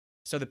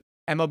 So the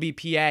MLB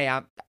PA,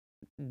 I'm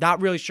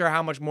not really sure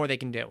how much more they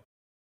can do.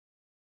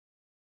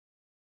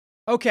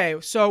 Okay,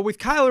 so with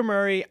Kyler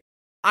Murray,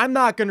 I'm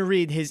not going to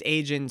read his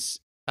agent's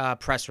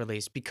press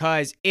release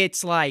because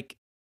it's like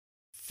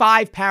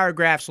 5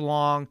 paragraphs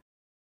long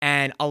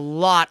and a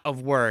lot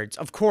of words.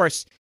 Of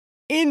course,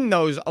 in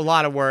those a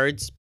lot of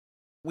words,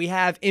 we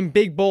have in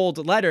big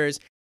bold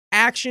letters,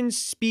 actions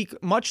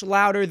speak much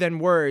louder than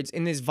words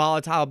in this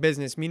volatile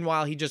business.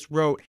 Meanwhile, he just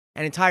wrote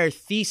an entire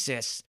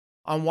thesis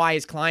on why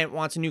his client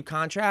wants a new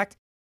contract.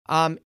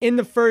 In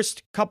the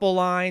first couple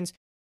lines,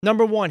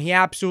 number one, he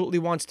absolutely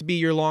wants to be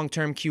your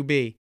long-term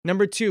QB.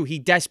 Number two, he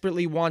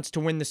desperately wants to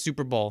win the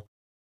Super Bowl.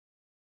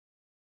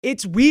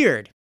 It's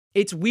weird.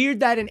 It's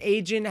weird that an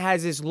agent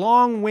has this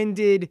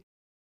long-winded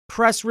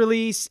press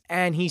release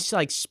and he's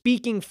like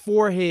speaking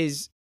for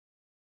his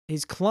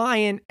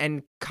client,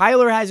 and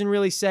Kyler hasn't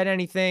really said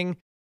anything.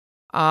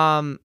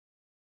 Go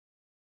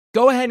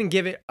ahead and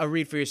give it a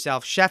read for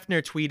yourself.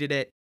 Schefter tweeted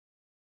it.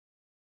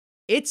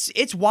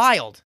 It's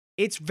wild.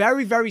 It's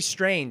very, very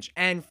strange.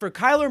 And for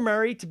Kyler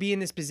Murray to be in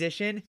this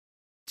position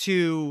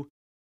to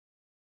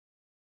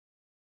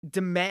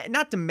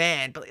not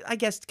demand, but I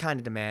guess kind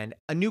of demand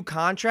a new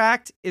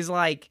contract is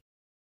like,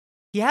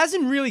 he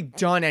hasn't really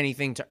done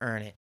anything to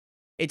earn it.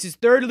 It's his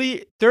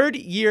third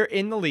year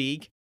in the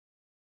league.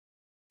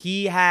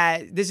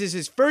 This is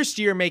his first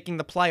year making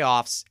the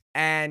playoffs,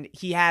 and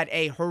he had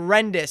a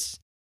horrendous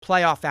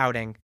playoff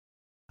outing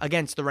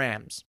against the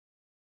Rams.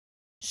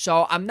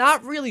 So I'm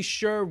not really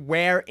sure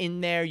where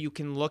in there you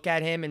can look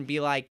at him and be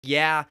like,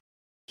 yeah,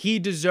 he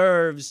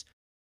deserves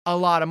a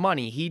lot of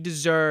money. He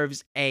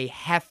deserves a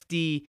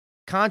hefty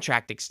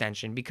contract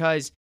extension,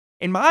 because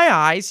in my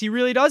eyes, he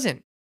really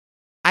doesn't.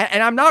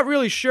 And I'm not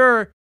really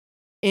sure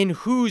in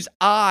whose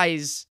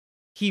eyes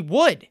he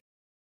would.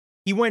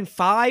 He went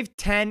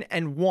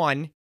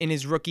 5-10-1 in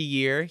his rookie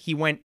year. He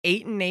went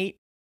 8-8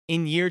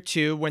 in year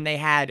 2 when they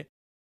had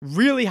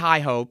really high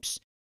hopes.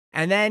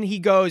 And then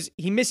he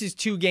misses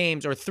 2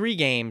 games or 3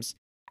 games.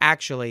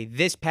 Actually,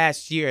 this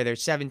past year,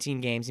 there's 17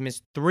 games. He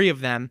missed 3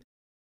 of them.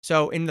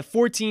 So in the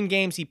 14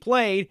 games he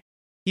played,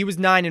 he was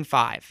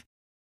 9-5.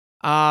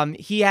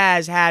 He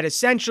has had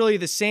essentially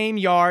the same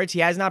yards.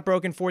 He has not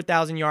broken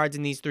 4,000 yards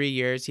in these 3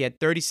 years. He had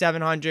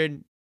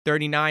 3,700,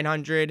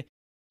 3,900,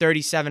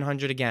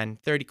 3,700 again,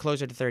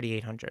 closer to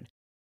 3,800.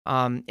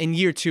 In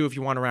year 2, if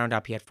you want to round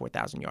up, he had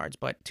 4,000 yards,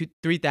 but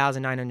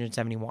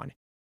 3,971.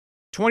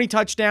 20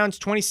 touchdowns,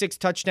 26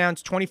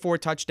 touchdowns, 24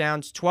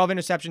 touchdowns, 12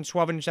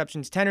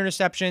 interceptions, 10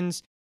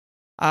 interceptions.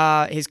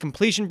 His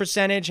completion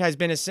percentage has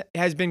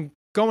been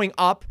going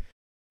up,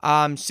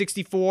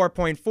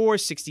 64.4,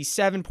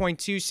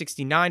 67.2,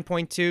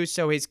 69.2.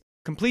 So his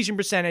completion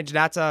percentage,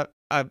 that's a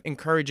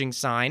encouraging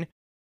sign.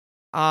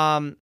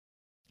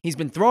 He's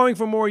been throwing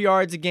for more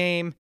yards a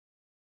game.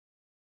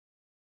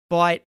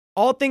 But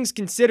all things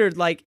considered,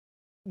 like,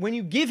 when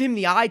you give him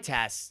the eye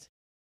test,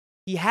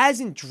 he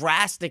hasn't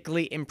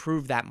drastically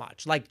improved that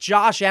much. Like,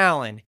 Josh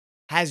Allen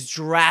has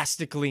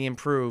drastically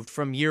improved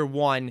from year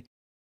 1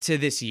 to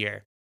this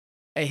year.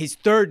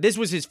 This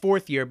was his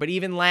 4th year, but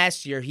even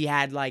last year, he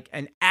had like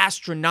an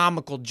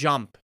astronomical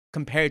jump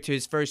compared to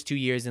his first 2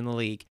 years in the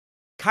league.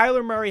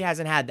 Kyler Murray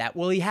hasn't had that.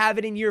 Will he have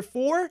it in year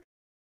 4?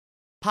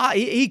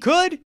 He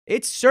could.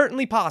 It's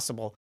certainly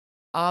possible.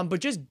 But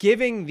just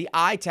giving the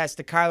eye test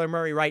to Kyler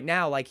Murray right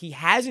now, like, he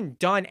hasn't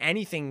done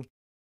anything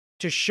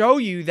to show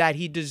you that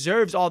he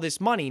deserves all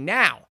this money.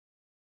 Now,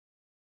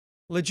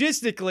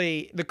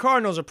 logistically, the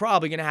Cardinals are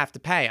probably going to have to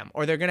pay him,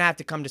 or they're going to have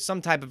to come to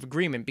some type of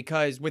agreement,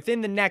 because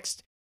within the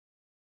next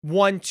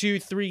 1, 2,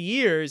 3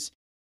 years,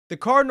 the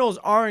Cardinals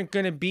aren't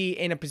going to be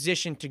in a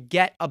position to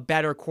get a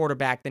better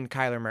quarterback than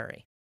Kyler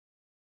Murray.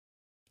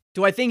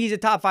 Do I think he's a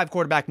top 5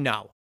 quarterback?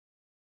 No.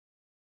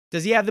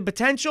 Does he have the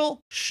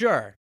potential?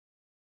 Sure.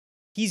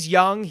 He's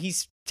young,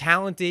 he's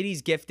talented,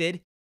 he's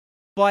gifted.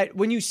 But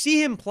when you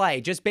see him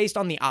play, just based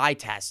on the eye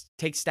test,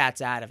 take stats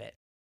out of it,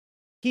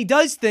 he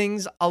does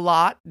things a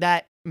lot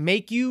that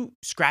make you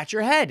scratch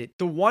your head.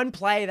 The one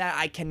play that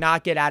I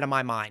cannot get out of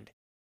my mind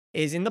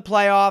is in the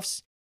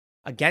playoffs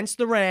against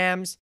the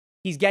Rams.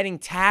 He's getting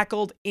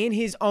tackled in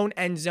his own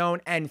end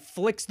zone and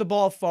flicks the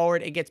ball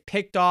forward. It gets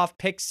picked off,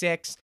 pick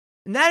 6.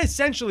 And that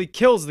essentially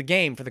kills the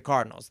game for the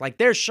Cardinals. Like,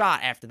 they're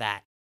shot after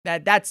that.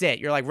 That's it.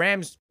 You're like,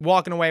 Rams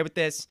walking away with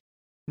this.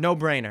 No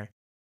brainer.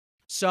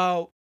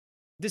 So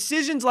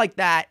decisions like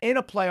that in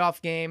a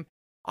playoff game.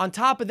 On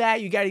top of that,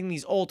 you're getting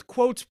these old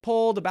quotes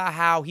pulled about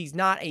how he's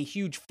not a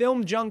huge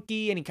film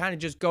junkie and he kind of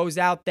just goes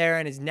out there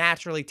and is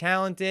naturally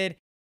talented.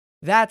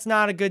 That's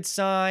not a good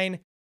sign.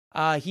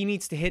 He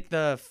needs to hit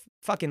the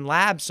fucking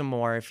lab some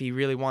more if he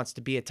really wants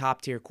to be a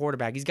top tier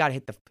quarterback. He's got to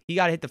hit the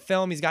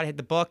film. He's got to hit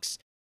the books,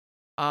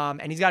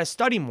 and he's got to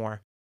study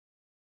more.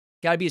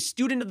 Got to be a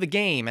student of the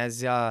game,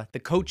 as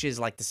the coaches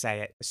like to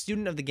say it. A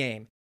student of the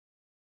game.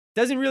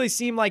 Doesn't really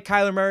seem like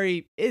Kyler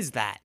Murray is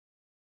that.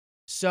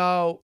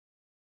 So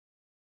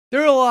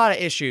there are a lot of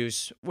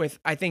issues with,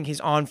 I think,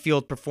 his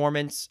on-field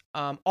performance.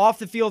 Off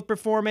the field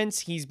performance,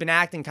 he's been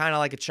acting kind of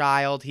like a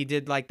child. He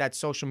did like that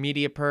social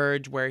media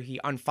purge where he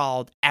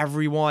unfollowed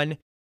everyone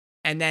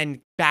and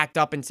then backed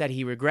up and said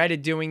he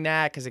regretted doing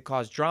that because it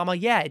caused drama.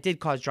 Yeah, it did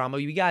cause drama.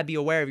 You got to be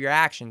aware of your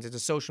actions. It's a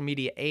social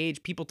media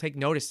age. People take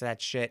notice of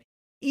that shit,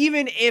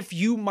 even if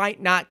you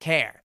might not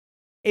care.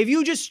 If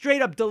you just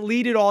straight up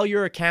deleted all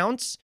your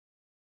accounts,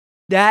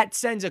 that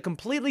sends a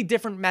completely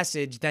different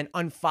message than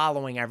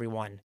unfollowing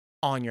everyone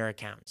on your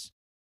accounts.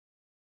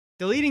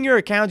 Deleting your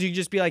accounts, you can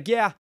just be like,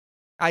 yeah,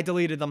 I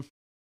deleted them.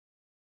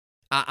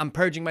 I'm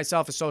purging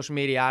myself of social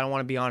media. I don't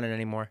want to be on it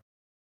anymore.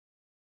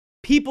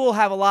 People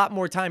have a lot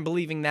more time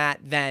believing that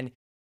than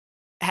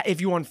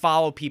if you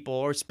unfollow people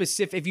or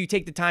if you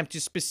take the time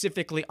to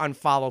specifically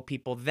unfollow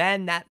people,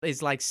 then that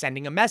is like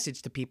sending a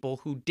message to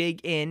people who dig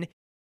in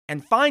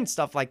and find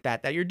stuff like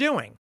that you're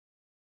doing.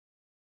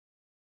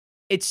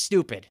 It's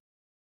stupid.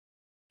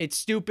 It's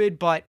stupid,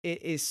 but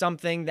it is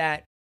something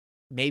that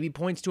maybe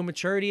points to a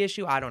maturity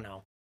issue. I don't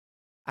know.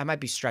 I might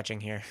be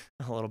stretching here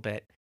a little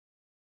bit.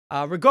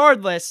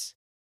 Regardless,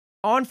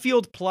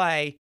 on-field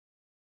play,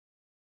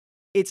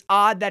 it's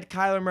odd that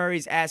Kyler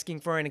Murray's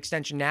asking for an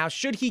extension now.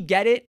 Should he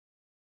get it?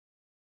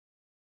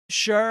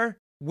 Sure.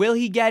 Will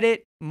he get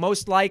it?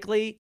 Most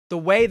likely. The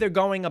way they're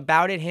going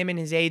about it, him and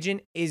his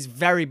agent, is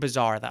very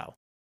bizarre, though.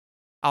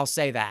 I'll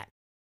say that.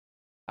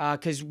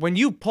 Because when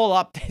you pull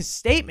up this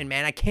statement,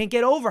 man, I can't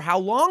get over how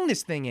long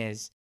this thing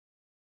is.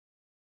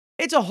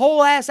 It's a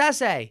whole ass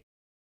essay.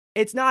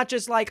 It's not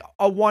just like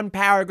a one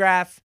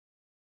paragraph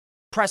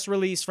press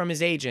release from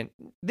his agent.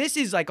 This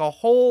is like a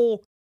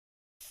whole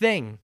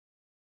thing,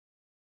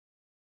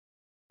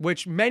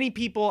 which many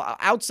people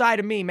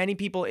outside of me, many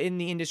people in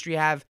the industry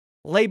have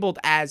labeled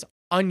as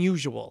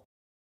unusual.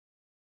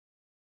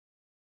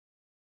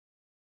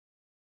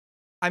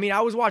 I mean,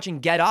 I was watching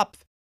Get Up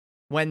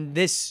when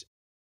this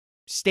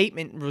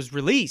statement was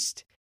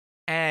released,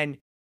 and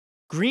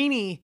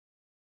Greeny,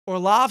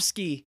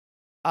 Orlovsky,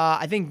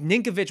 I think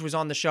Ninkovich was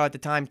on the show at the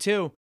time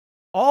too.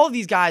 All of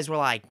these guys were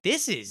like,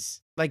 this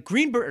is like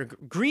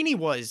Greeny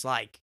was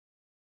like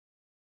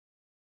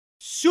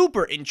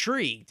super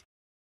intrigued.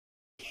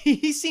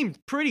 He seemed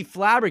pretty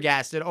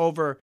flabbergasted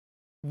over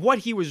what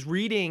he was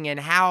reading and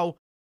how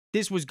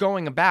this was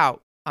going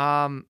about.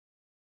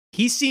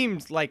 He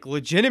seemed like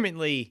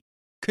legitimately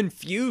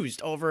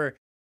confused over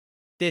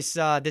this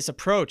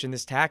approach and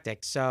this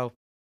tactic. So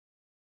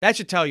that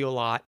should tell you a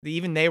lot.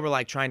 Even they were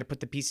like trying to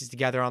put the pieces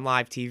together on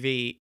live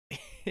TV,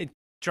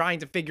 trying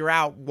to figure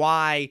out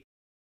why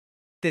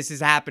this is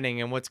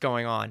happening and what's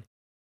going on.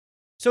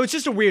 So it's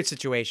just a weird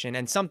situation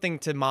and something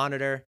to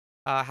monitor.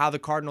 How the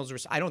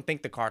Cardinals, I don't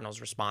think the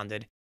Cardinals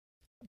responded,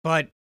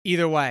 but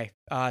either way,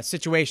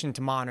 situation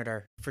to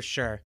monitor for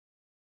sure.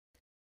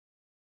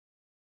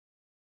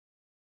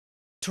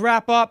 To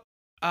wrap up,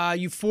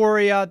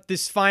 Euphoria,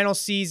 this final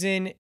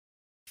season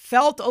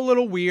felt a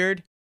little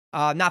weird.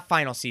 Not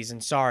final season,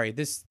 sorry.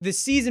 This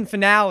season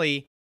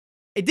finale,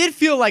 it did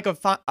feel like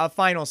a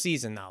final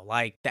season though.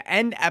 Like the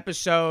end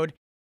episode,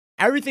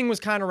 everything was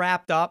kind of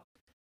wrapped up.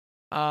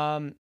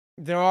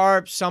 There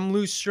are some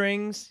loose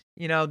strings.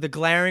 You know, the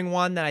glaring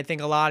one that I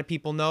think a lot of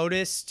people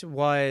noticed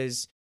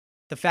was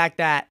the fact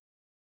that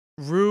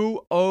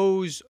Rue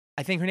owes,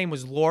 I think her name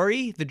was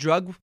Lori, the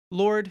drug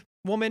lord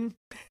woman,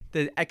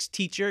 the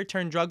ex-teacher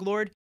turned drug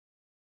lord.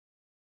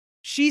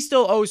 She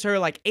still owes her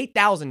like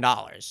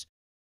 $8,000.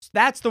 So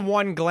that's the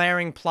one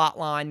glaring plot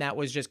line that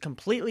was just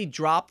completely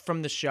dropped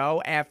from the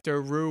show after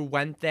Rue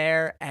went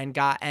there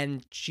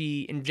and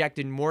she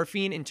injected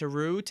morphine into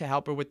Rue to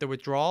help her with the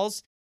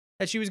withdrawals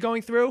that she was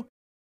going through.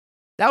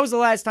 That was the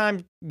last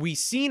time we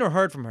seen or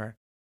heard from her.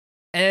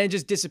 And it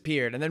just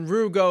disappeared. And then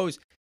Rue goes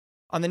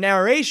on the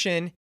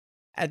narration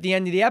at the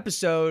end of the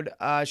episode.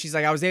 She's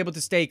like, I was able to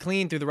stay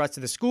clean through the rest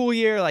of the school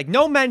year. Like,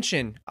 no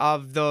mention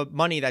of the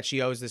money that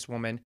she owes this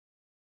woman.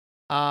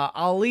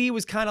 Ali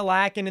was kind of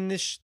lacking in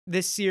this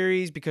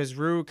series because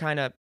Rue kind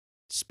of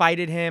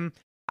spited him.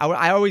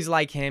 I always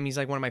like him. He's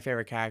like one of my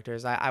favorite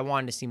characters. I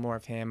wanted to see more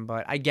of him,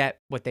 but I get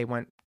the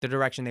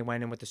direction they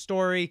went in with the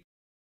story.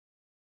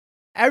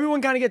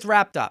 Everyone kind of gets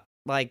wrapped up.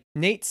 Like,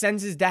 Nate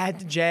sends his dad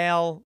to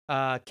jail.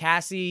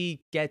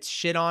 Cassie gets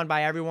shit on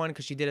by everyone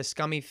because she did a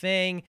scummy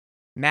thing.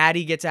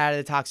 Maddie gets out of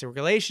the toxic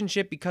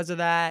relationship because of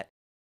that.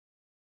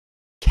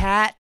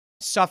 Kat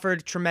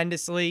suffered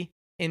tremendously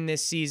in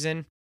this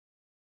season.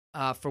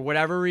 For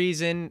whatever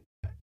reason,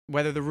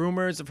 whether the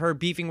rumors of her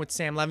beefing with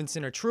Sam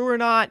Levinson are true or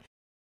not,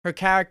 her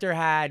character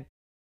had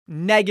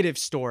negative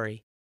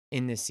story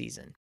in this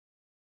season.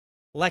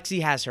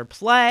 Lexi has her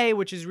play,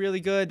 which is really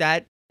good.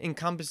 That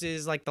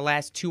encompasses like the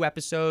last 2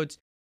 episodes.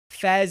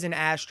 Fez and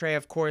Ashtray,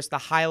 of course, the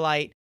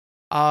highlight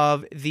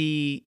of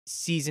the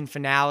season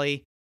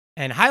finale.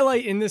 And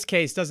highlight in this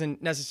case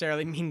doesn't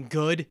necessarily mean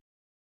good,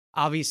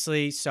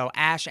 obviously. So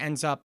Ash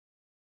ends up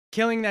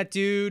killing that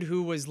dude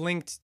who was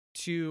linked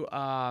to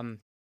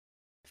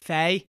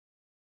Faye,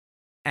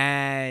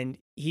 and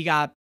he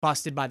got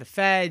busted by the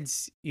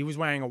feds. He was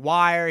wearing a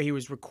wire. He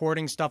was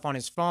recording stuff on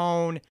his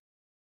phone,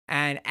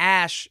 and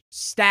Ash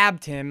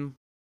stabbed him.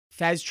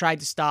 Fez tried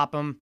to stop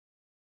him.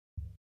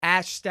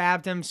 Ash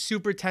stabbed him.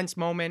 Super tense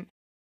moment.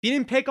 He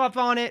didn't pick up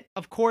on it.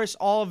 Of course,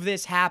 all of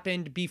this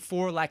happened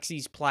before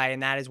Lexi's play,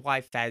 and that is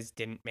why Fez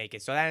didn't make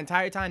it. So that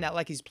entire time that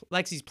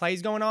Lexi's play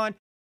is going on,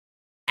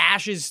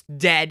 Ash is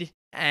dead,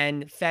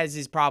 and Fez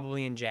is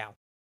probably in jail.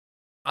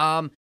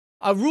 A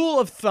rule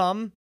of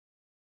thumb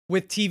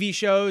with TV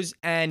shows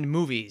and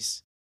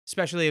movies,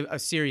 especially a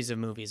series of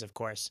movies, of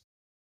course.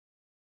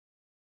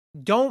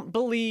 Don't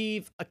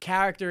believe a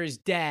character is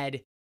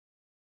dead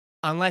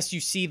unless you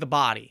see the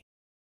body.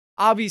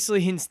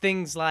 Obviously, in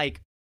things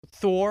like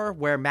Thor,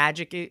 where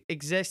magic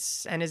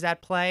exists and is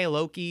at play,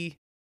 Loki,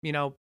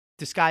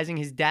 disguising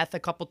his death a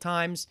couple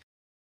times,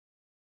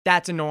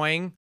 that's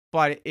annoying,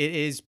 but it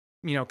is,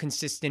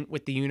 consistent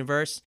with the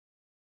universe.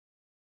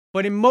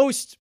 But in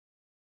most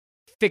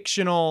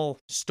fictional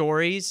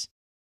stories,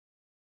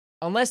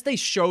 unless they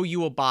show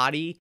you a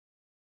body,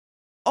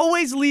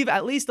 always leave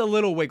at least a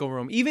little wiggle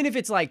room, even if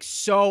it's like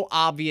so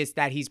obvious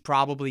that he's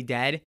probably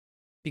dead,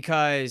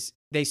 because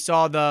they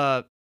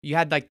saw you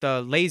had like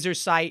the laser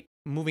sight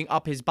moving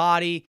up his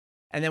body,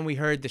 and then we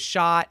heard the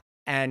shot,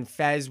 and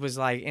Fez was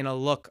like in a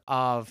look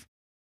of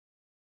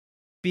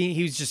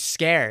he was just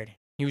scared.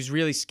 He was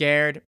really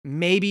scared.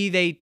 Maybe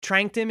they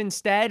tranked him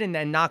instead and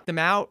then knocked him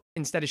out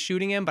instead of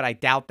shooting him, but I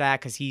doubt that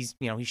because he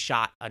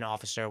shot an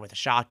officer with a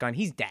shotgun.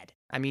 He's dead.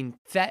 I mean,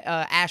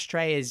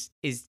 Ashtray is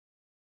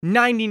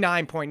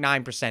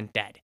 99.9%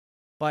 dead.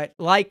 But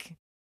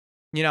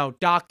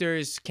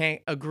doctors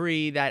can't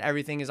agree that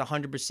everything is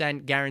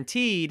 100%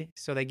 guaranteed,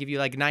 so they give you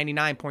like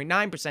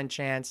 99.9%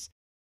 chance.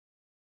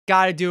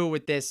 Got to do it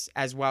with this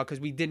as well because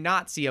we did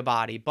not see a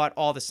body, but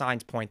all the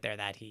signs point there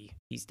that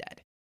he's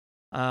dead.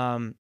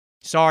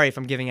 Sorry if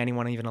I'm giving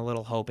anyone even a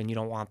little hope and you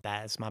don't want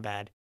that. It's my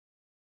bad.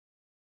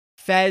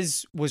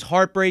 Fez was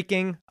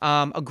heartbreaking.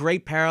 A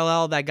great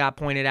parallel that got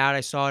pointed out. I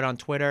saw it on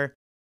Twitter.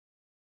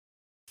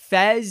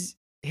 Fez,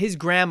 his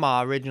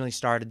grandma originally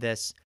started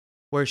this,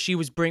 where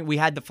we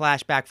had the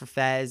flashback for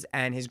Fez,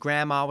 and his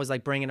grandma was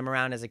like bringing him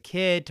around as a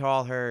kid to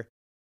all her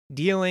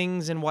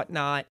dealings and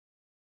whatnot.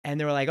 And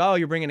they were like, oh,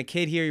 you're bringing a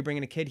kid here, you're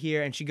bringing a kid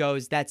here. And she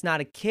goes, that's not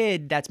a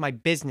kid, that's my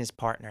business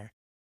partner.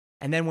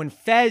 And then when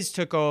Fez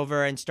took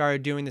over and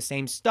started doing the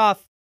same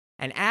stuff,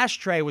 and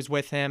Ashtray was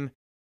with him,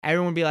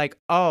 everyone would be like,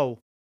 oh,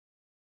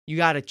 you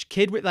got a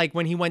kid with, like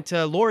when he went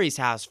to Lori's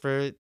house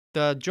for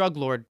the drug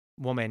lord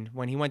woman,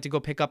 when he went to go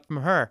pick up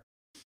from her.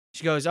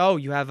 She goes, oh,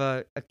 you have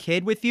a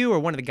kid with you? Or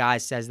one of the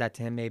guys says that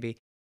to him maybe.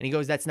 And he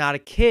goes, that's not a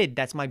kid,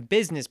 that's my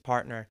business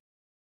partner.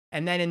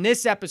 And then in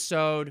this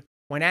episode,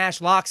 when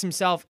Ash locks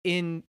himself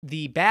in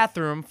the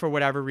bathroom for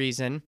whatever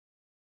reason,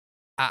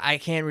 I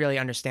can't really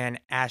understand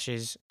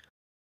Ash's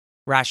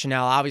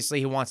rationale. Obviously,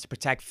 he wants to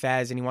protect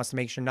Fez and he wants to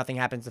make sure nothing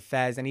happens to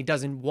Fez, and he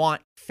doesn't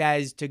want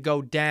Fez to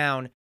go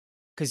down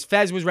because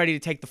Fez was ready to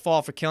take the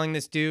fall for killing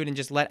this dude and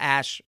just let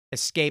Ash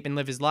escape and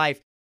live his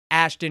life.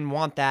 Ash didn't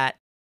want that.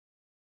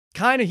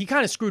 He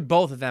kind of screwed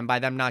both of them by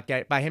him not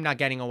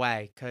getting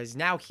away, because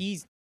now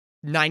he's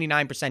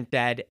 99%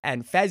 dead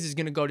and Fez is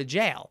going to go to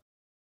jail.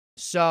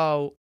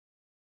 So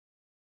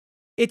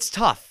it's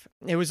tough.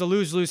 It was a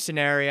lose-lose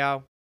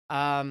scenario.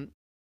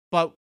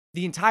 But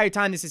the entire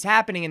time this is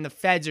happening and the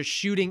feds are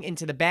shooting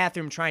into the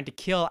bathroom trying to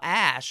kill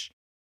Ash,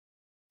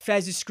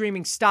 Fez is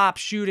screaming, stop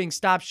shooting,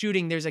 stop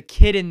shooting. There's a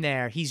kid in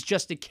there. He's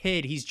just a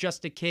kid. He's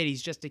just a kid.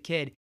 He's just a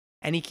kid.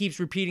 And he keeps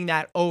repeating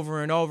that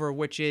over and over,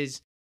 which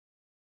is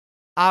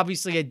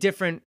obviously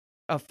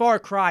a far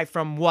cry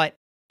from what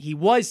he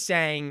was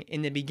saying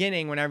in the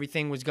beginning when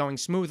everything was going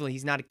smoothly.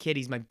 He's not a kid.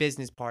 He's my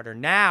business partner.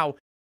 Now,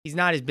 he's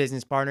not his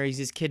business partner. He's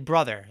his kid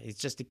brother. He's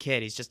just a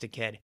kid. He's just a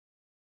kid.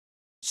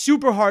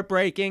 Super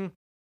heartbreaking.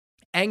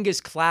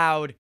 Angus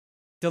Cloud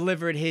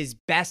delivered his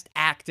best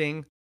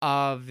acting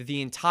of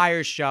the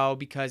entire show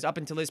because up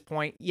until this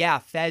point, yeah,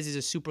 Fez is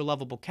a super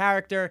lovable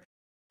character,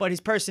 but his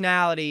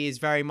personality is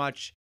very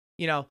much,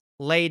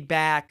 laid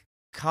back,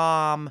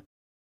 calm,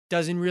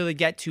 doesn't really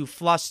get too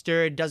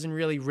flustered, doesn't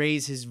really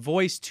raise his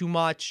voice too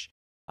much.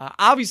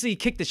 Obviously, he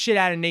kicked the shit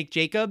out of Nate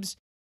Jacobs,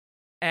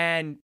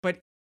 but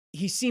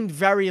he seemed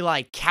very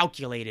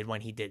calculated when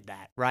he did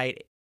that,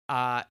 right?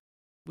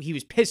 He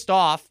was pissed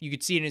off. You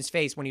could see it in his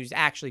face when he was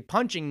actually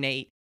punching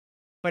Nate.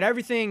 But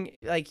everything,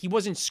 he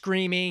wasn't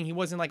screaming. He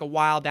wasn't like a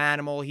wild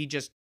animal. He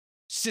just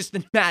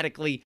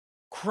systematically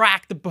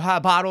cracked the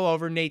bottle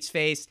over Nate's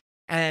face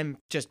and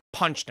just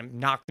punched him,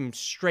 knocked him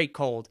straight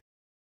cold.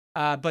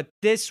 But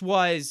this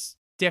was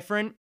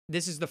different.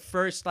 This is the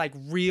first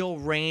real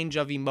range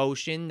of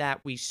emotion that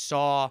we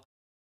saw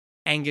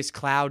Angus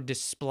Cloud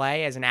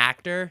display as an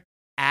actor,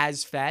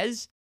 as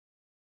Fez.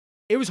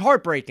 It was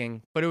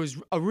heartbreaking, but it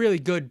was a really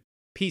good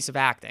piece of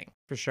acting,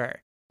 for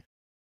sure.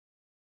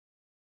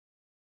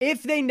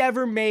 If they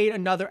never made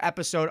another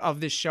episode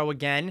of this show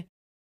again,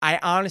 I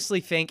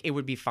honestly think it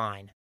would be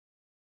fine.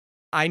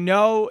 I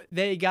know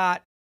they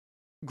got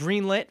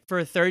greenlit for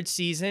a third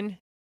season.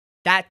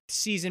 That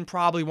season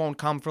probably won't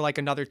come for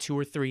another 2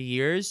 or 3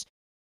 years.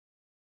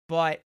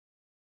 But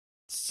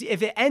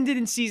if it ended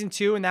in season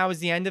 2 and that was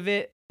the end of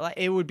it,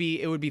 it would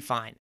be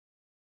fine.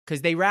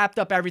 Because they wrapped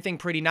up everything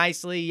pretty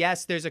nicely.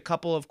 Yes, there's a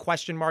couple of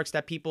question marks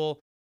that people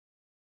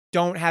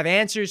don't have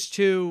answers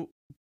to,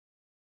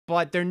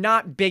 but they're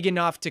not big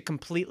enough to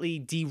completely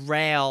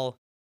derail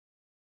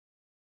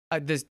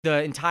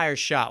the entire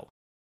show.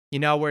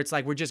 Where it's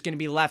we're just going to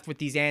be left with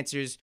these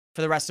answers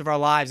for the rest of our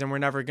lives and we're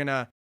never going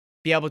to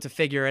be able to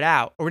figure it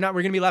out. Or we're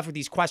going to be left with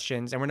these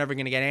questions and we're never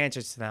going to get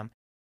answers to them.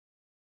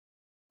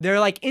 They're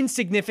like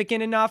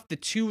insignificant enough, the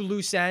two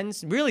loose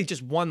ends, really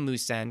just one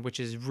loose end, which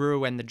is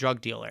Rue and the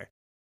drug dealer.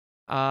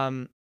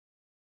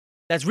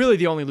 That's really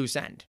the only loose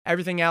end.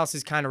 Everything else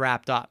is kind of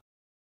wrapped up.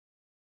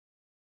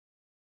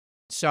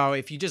 So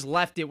if you just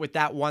left it with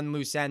that one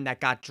loose end that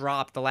got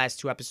dropped the last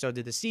 2 episodes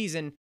of the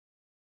season,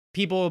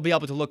 people will be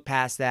able to look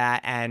past that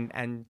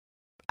and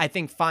I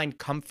think find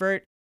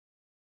comfort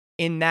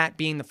in that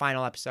being the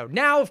final episode.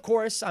 Now, of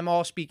course, I'm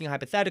all speaking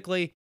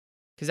hypothetically,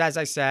 because as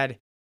I said,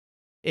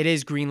 it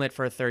is greenlit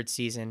for a 3rd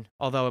season,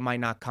 although it might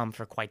not come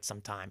for quite some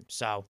time.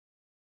 So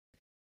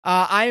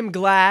I am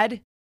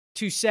glad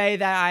to say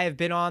that I have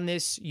been on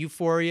this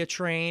Euphoria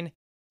train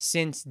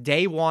since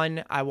day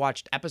 1. I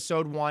watched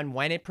episode 1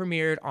 when it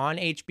premiered on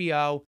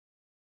HBO.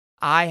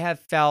 I have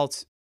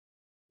felt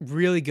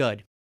really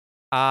good.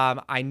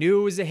 I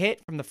knew it was a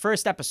hit from the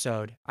first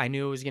episode. I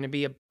knew it was going to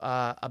be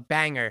a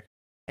banger.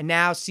 And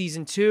now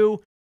season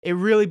 2, it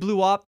really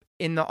blew up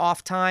in the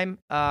off time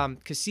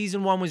because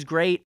season 1 was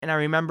great. And I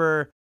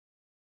remember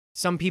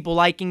some people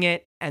liking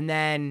it. And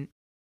then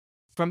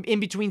from in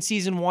between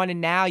season 1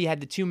 and now, you had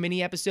the 2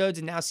 mini episodes.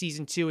 And now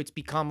season 2, it's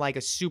become like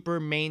a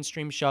super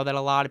mainstream show that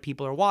a lot of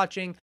people are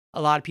watching.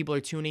 A lot of people are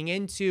tuning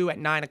into at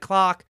 9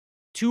 o'clock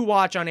to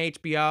watch on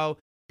HBO.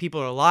 People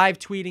are live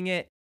tweeting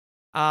it.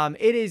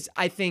 It is,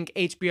 I think,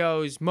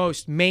 HBO's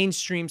most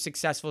mainstream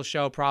successful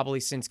show probably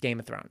since Game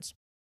of Thrones.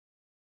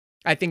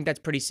 I think that's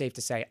pretty safe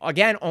to say.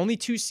 Again, only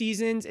 2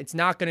 seasons. It's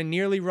not going to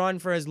nearly run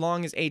for as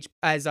long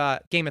as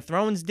Game of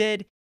Thrones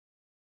did.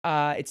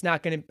 It's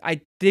not going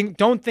to.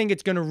 Don't think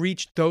it's going to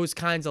reach those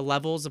kinds of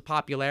levels of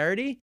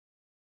popularity.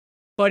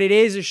 But it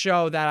is a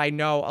show that I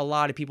know a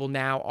lot of people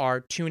now are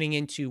tuning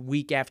into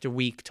week after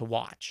week to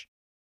watch,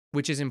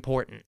 which is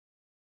important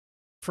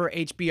for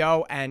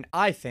HBO. And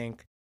I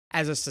think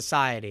as a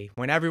society,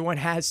 when everyone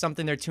has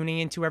something they're tuning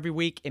into every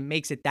week, it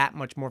makes it that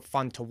much more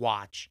fun to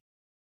watch.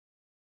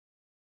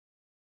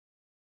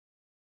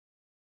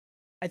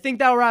 I think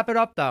that'll wrap it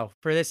up, though,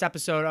 for this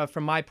episode of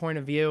From My Point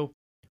of View.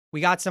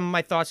 We got some of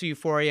my thoughts of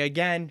Euphoria.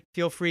 Again,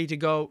 feel free to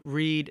go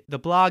read the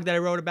blog that I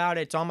wrote about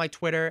it. It's on my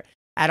Twitter,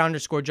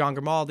 @_John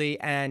Grimaldi,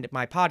 and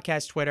my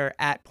podcast Twitter,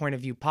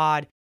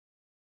 @PointOfViewPod.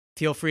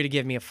 Feel free to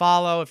give me a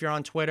follow if you're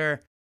on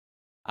Twitter.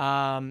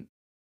 And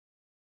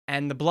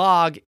the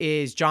blog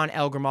is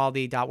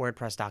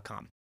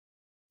johnlgrimaldi.wordpress.com.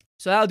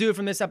 So that'll do it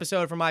from this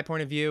episode From My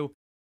Point of View.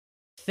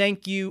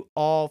 Thank you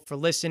all for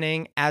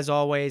listening. As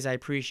always, I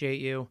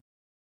appreciate you.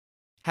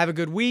 Have a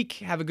good week.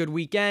 Have a good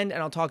weekend. And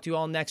I'll talk to you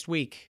all next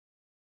week.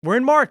 We're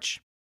in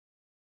March.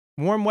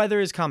 Warm weather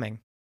is coming.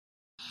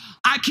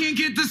 I can't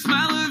get the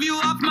smell of you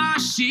off my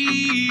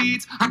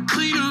sheets. I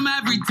clean them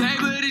every day,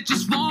 but it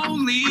just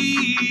won't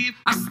leave.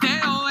 I stay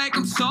awake,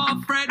 I'm so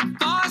afraid to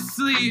fall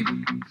asleep.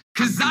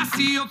 Cause I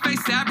see your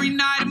face every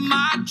night in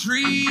my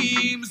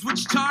dreams,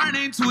 which turn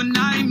into a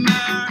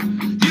nightmare.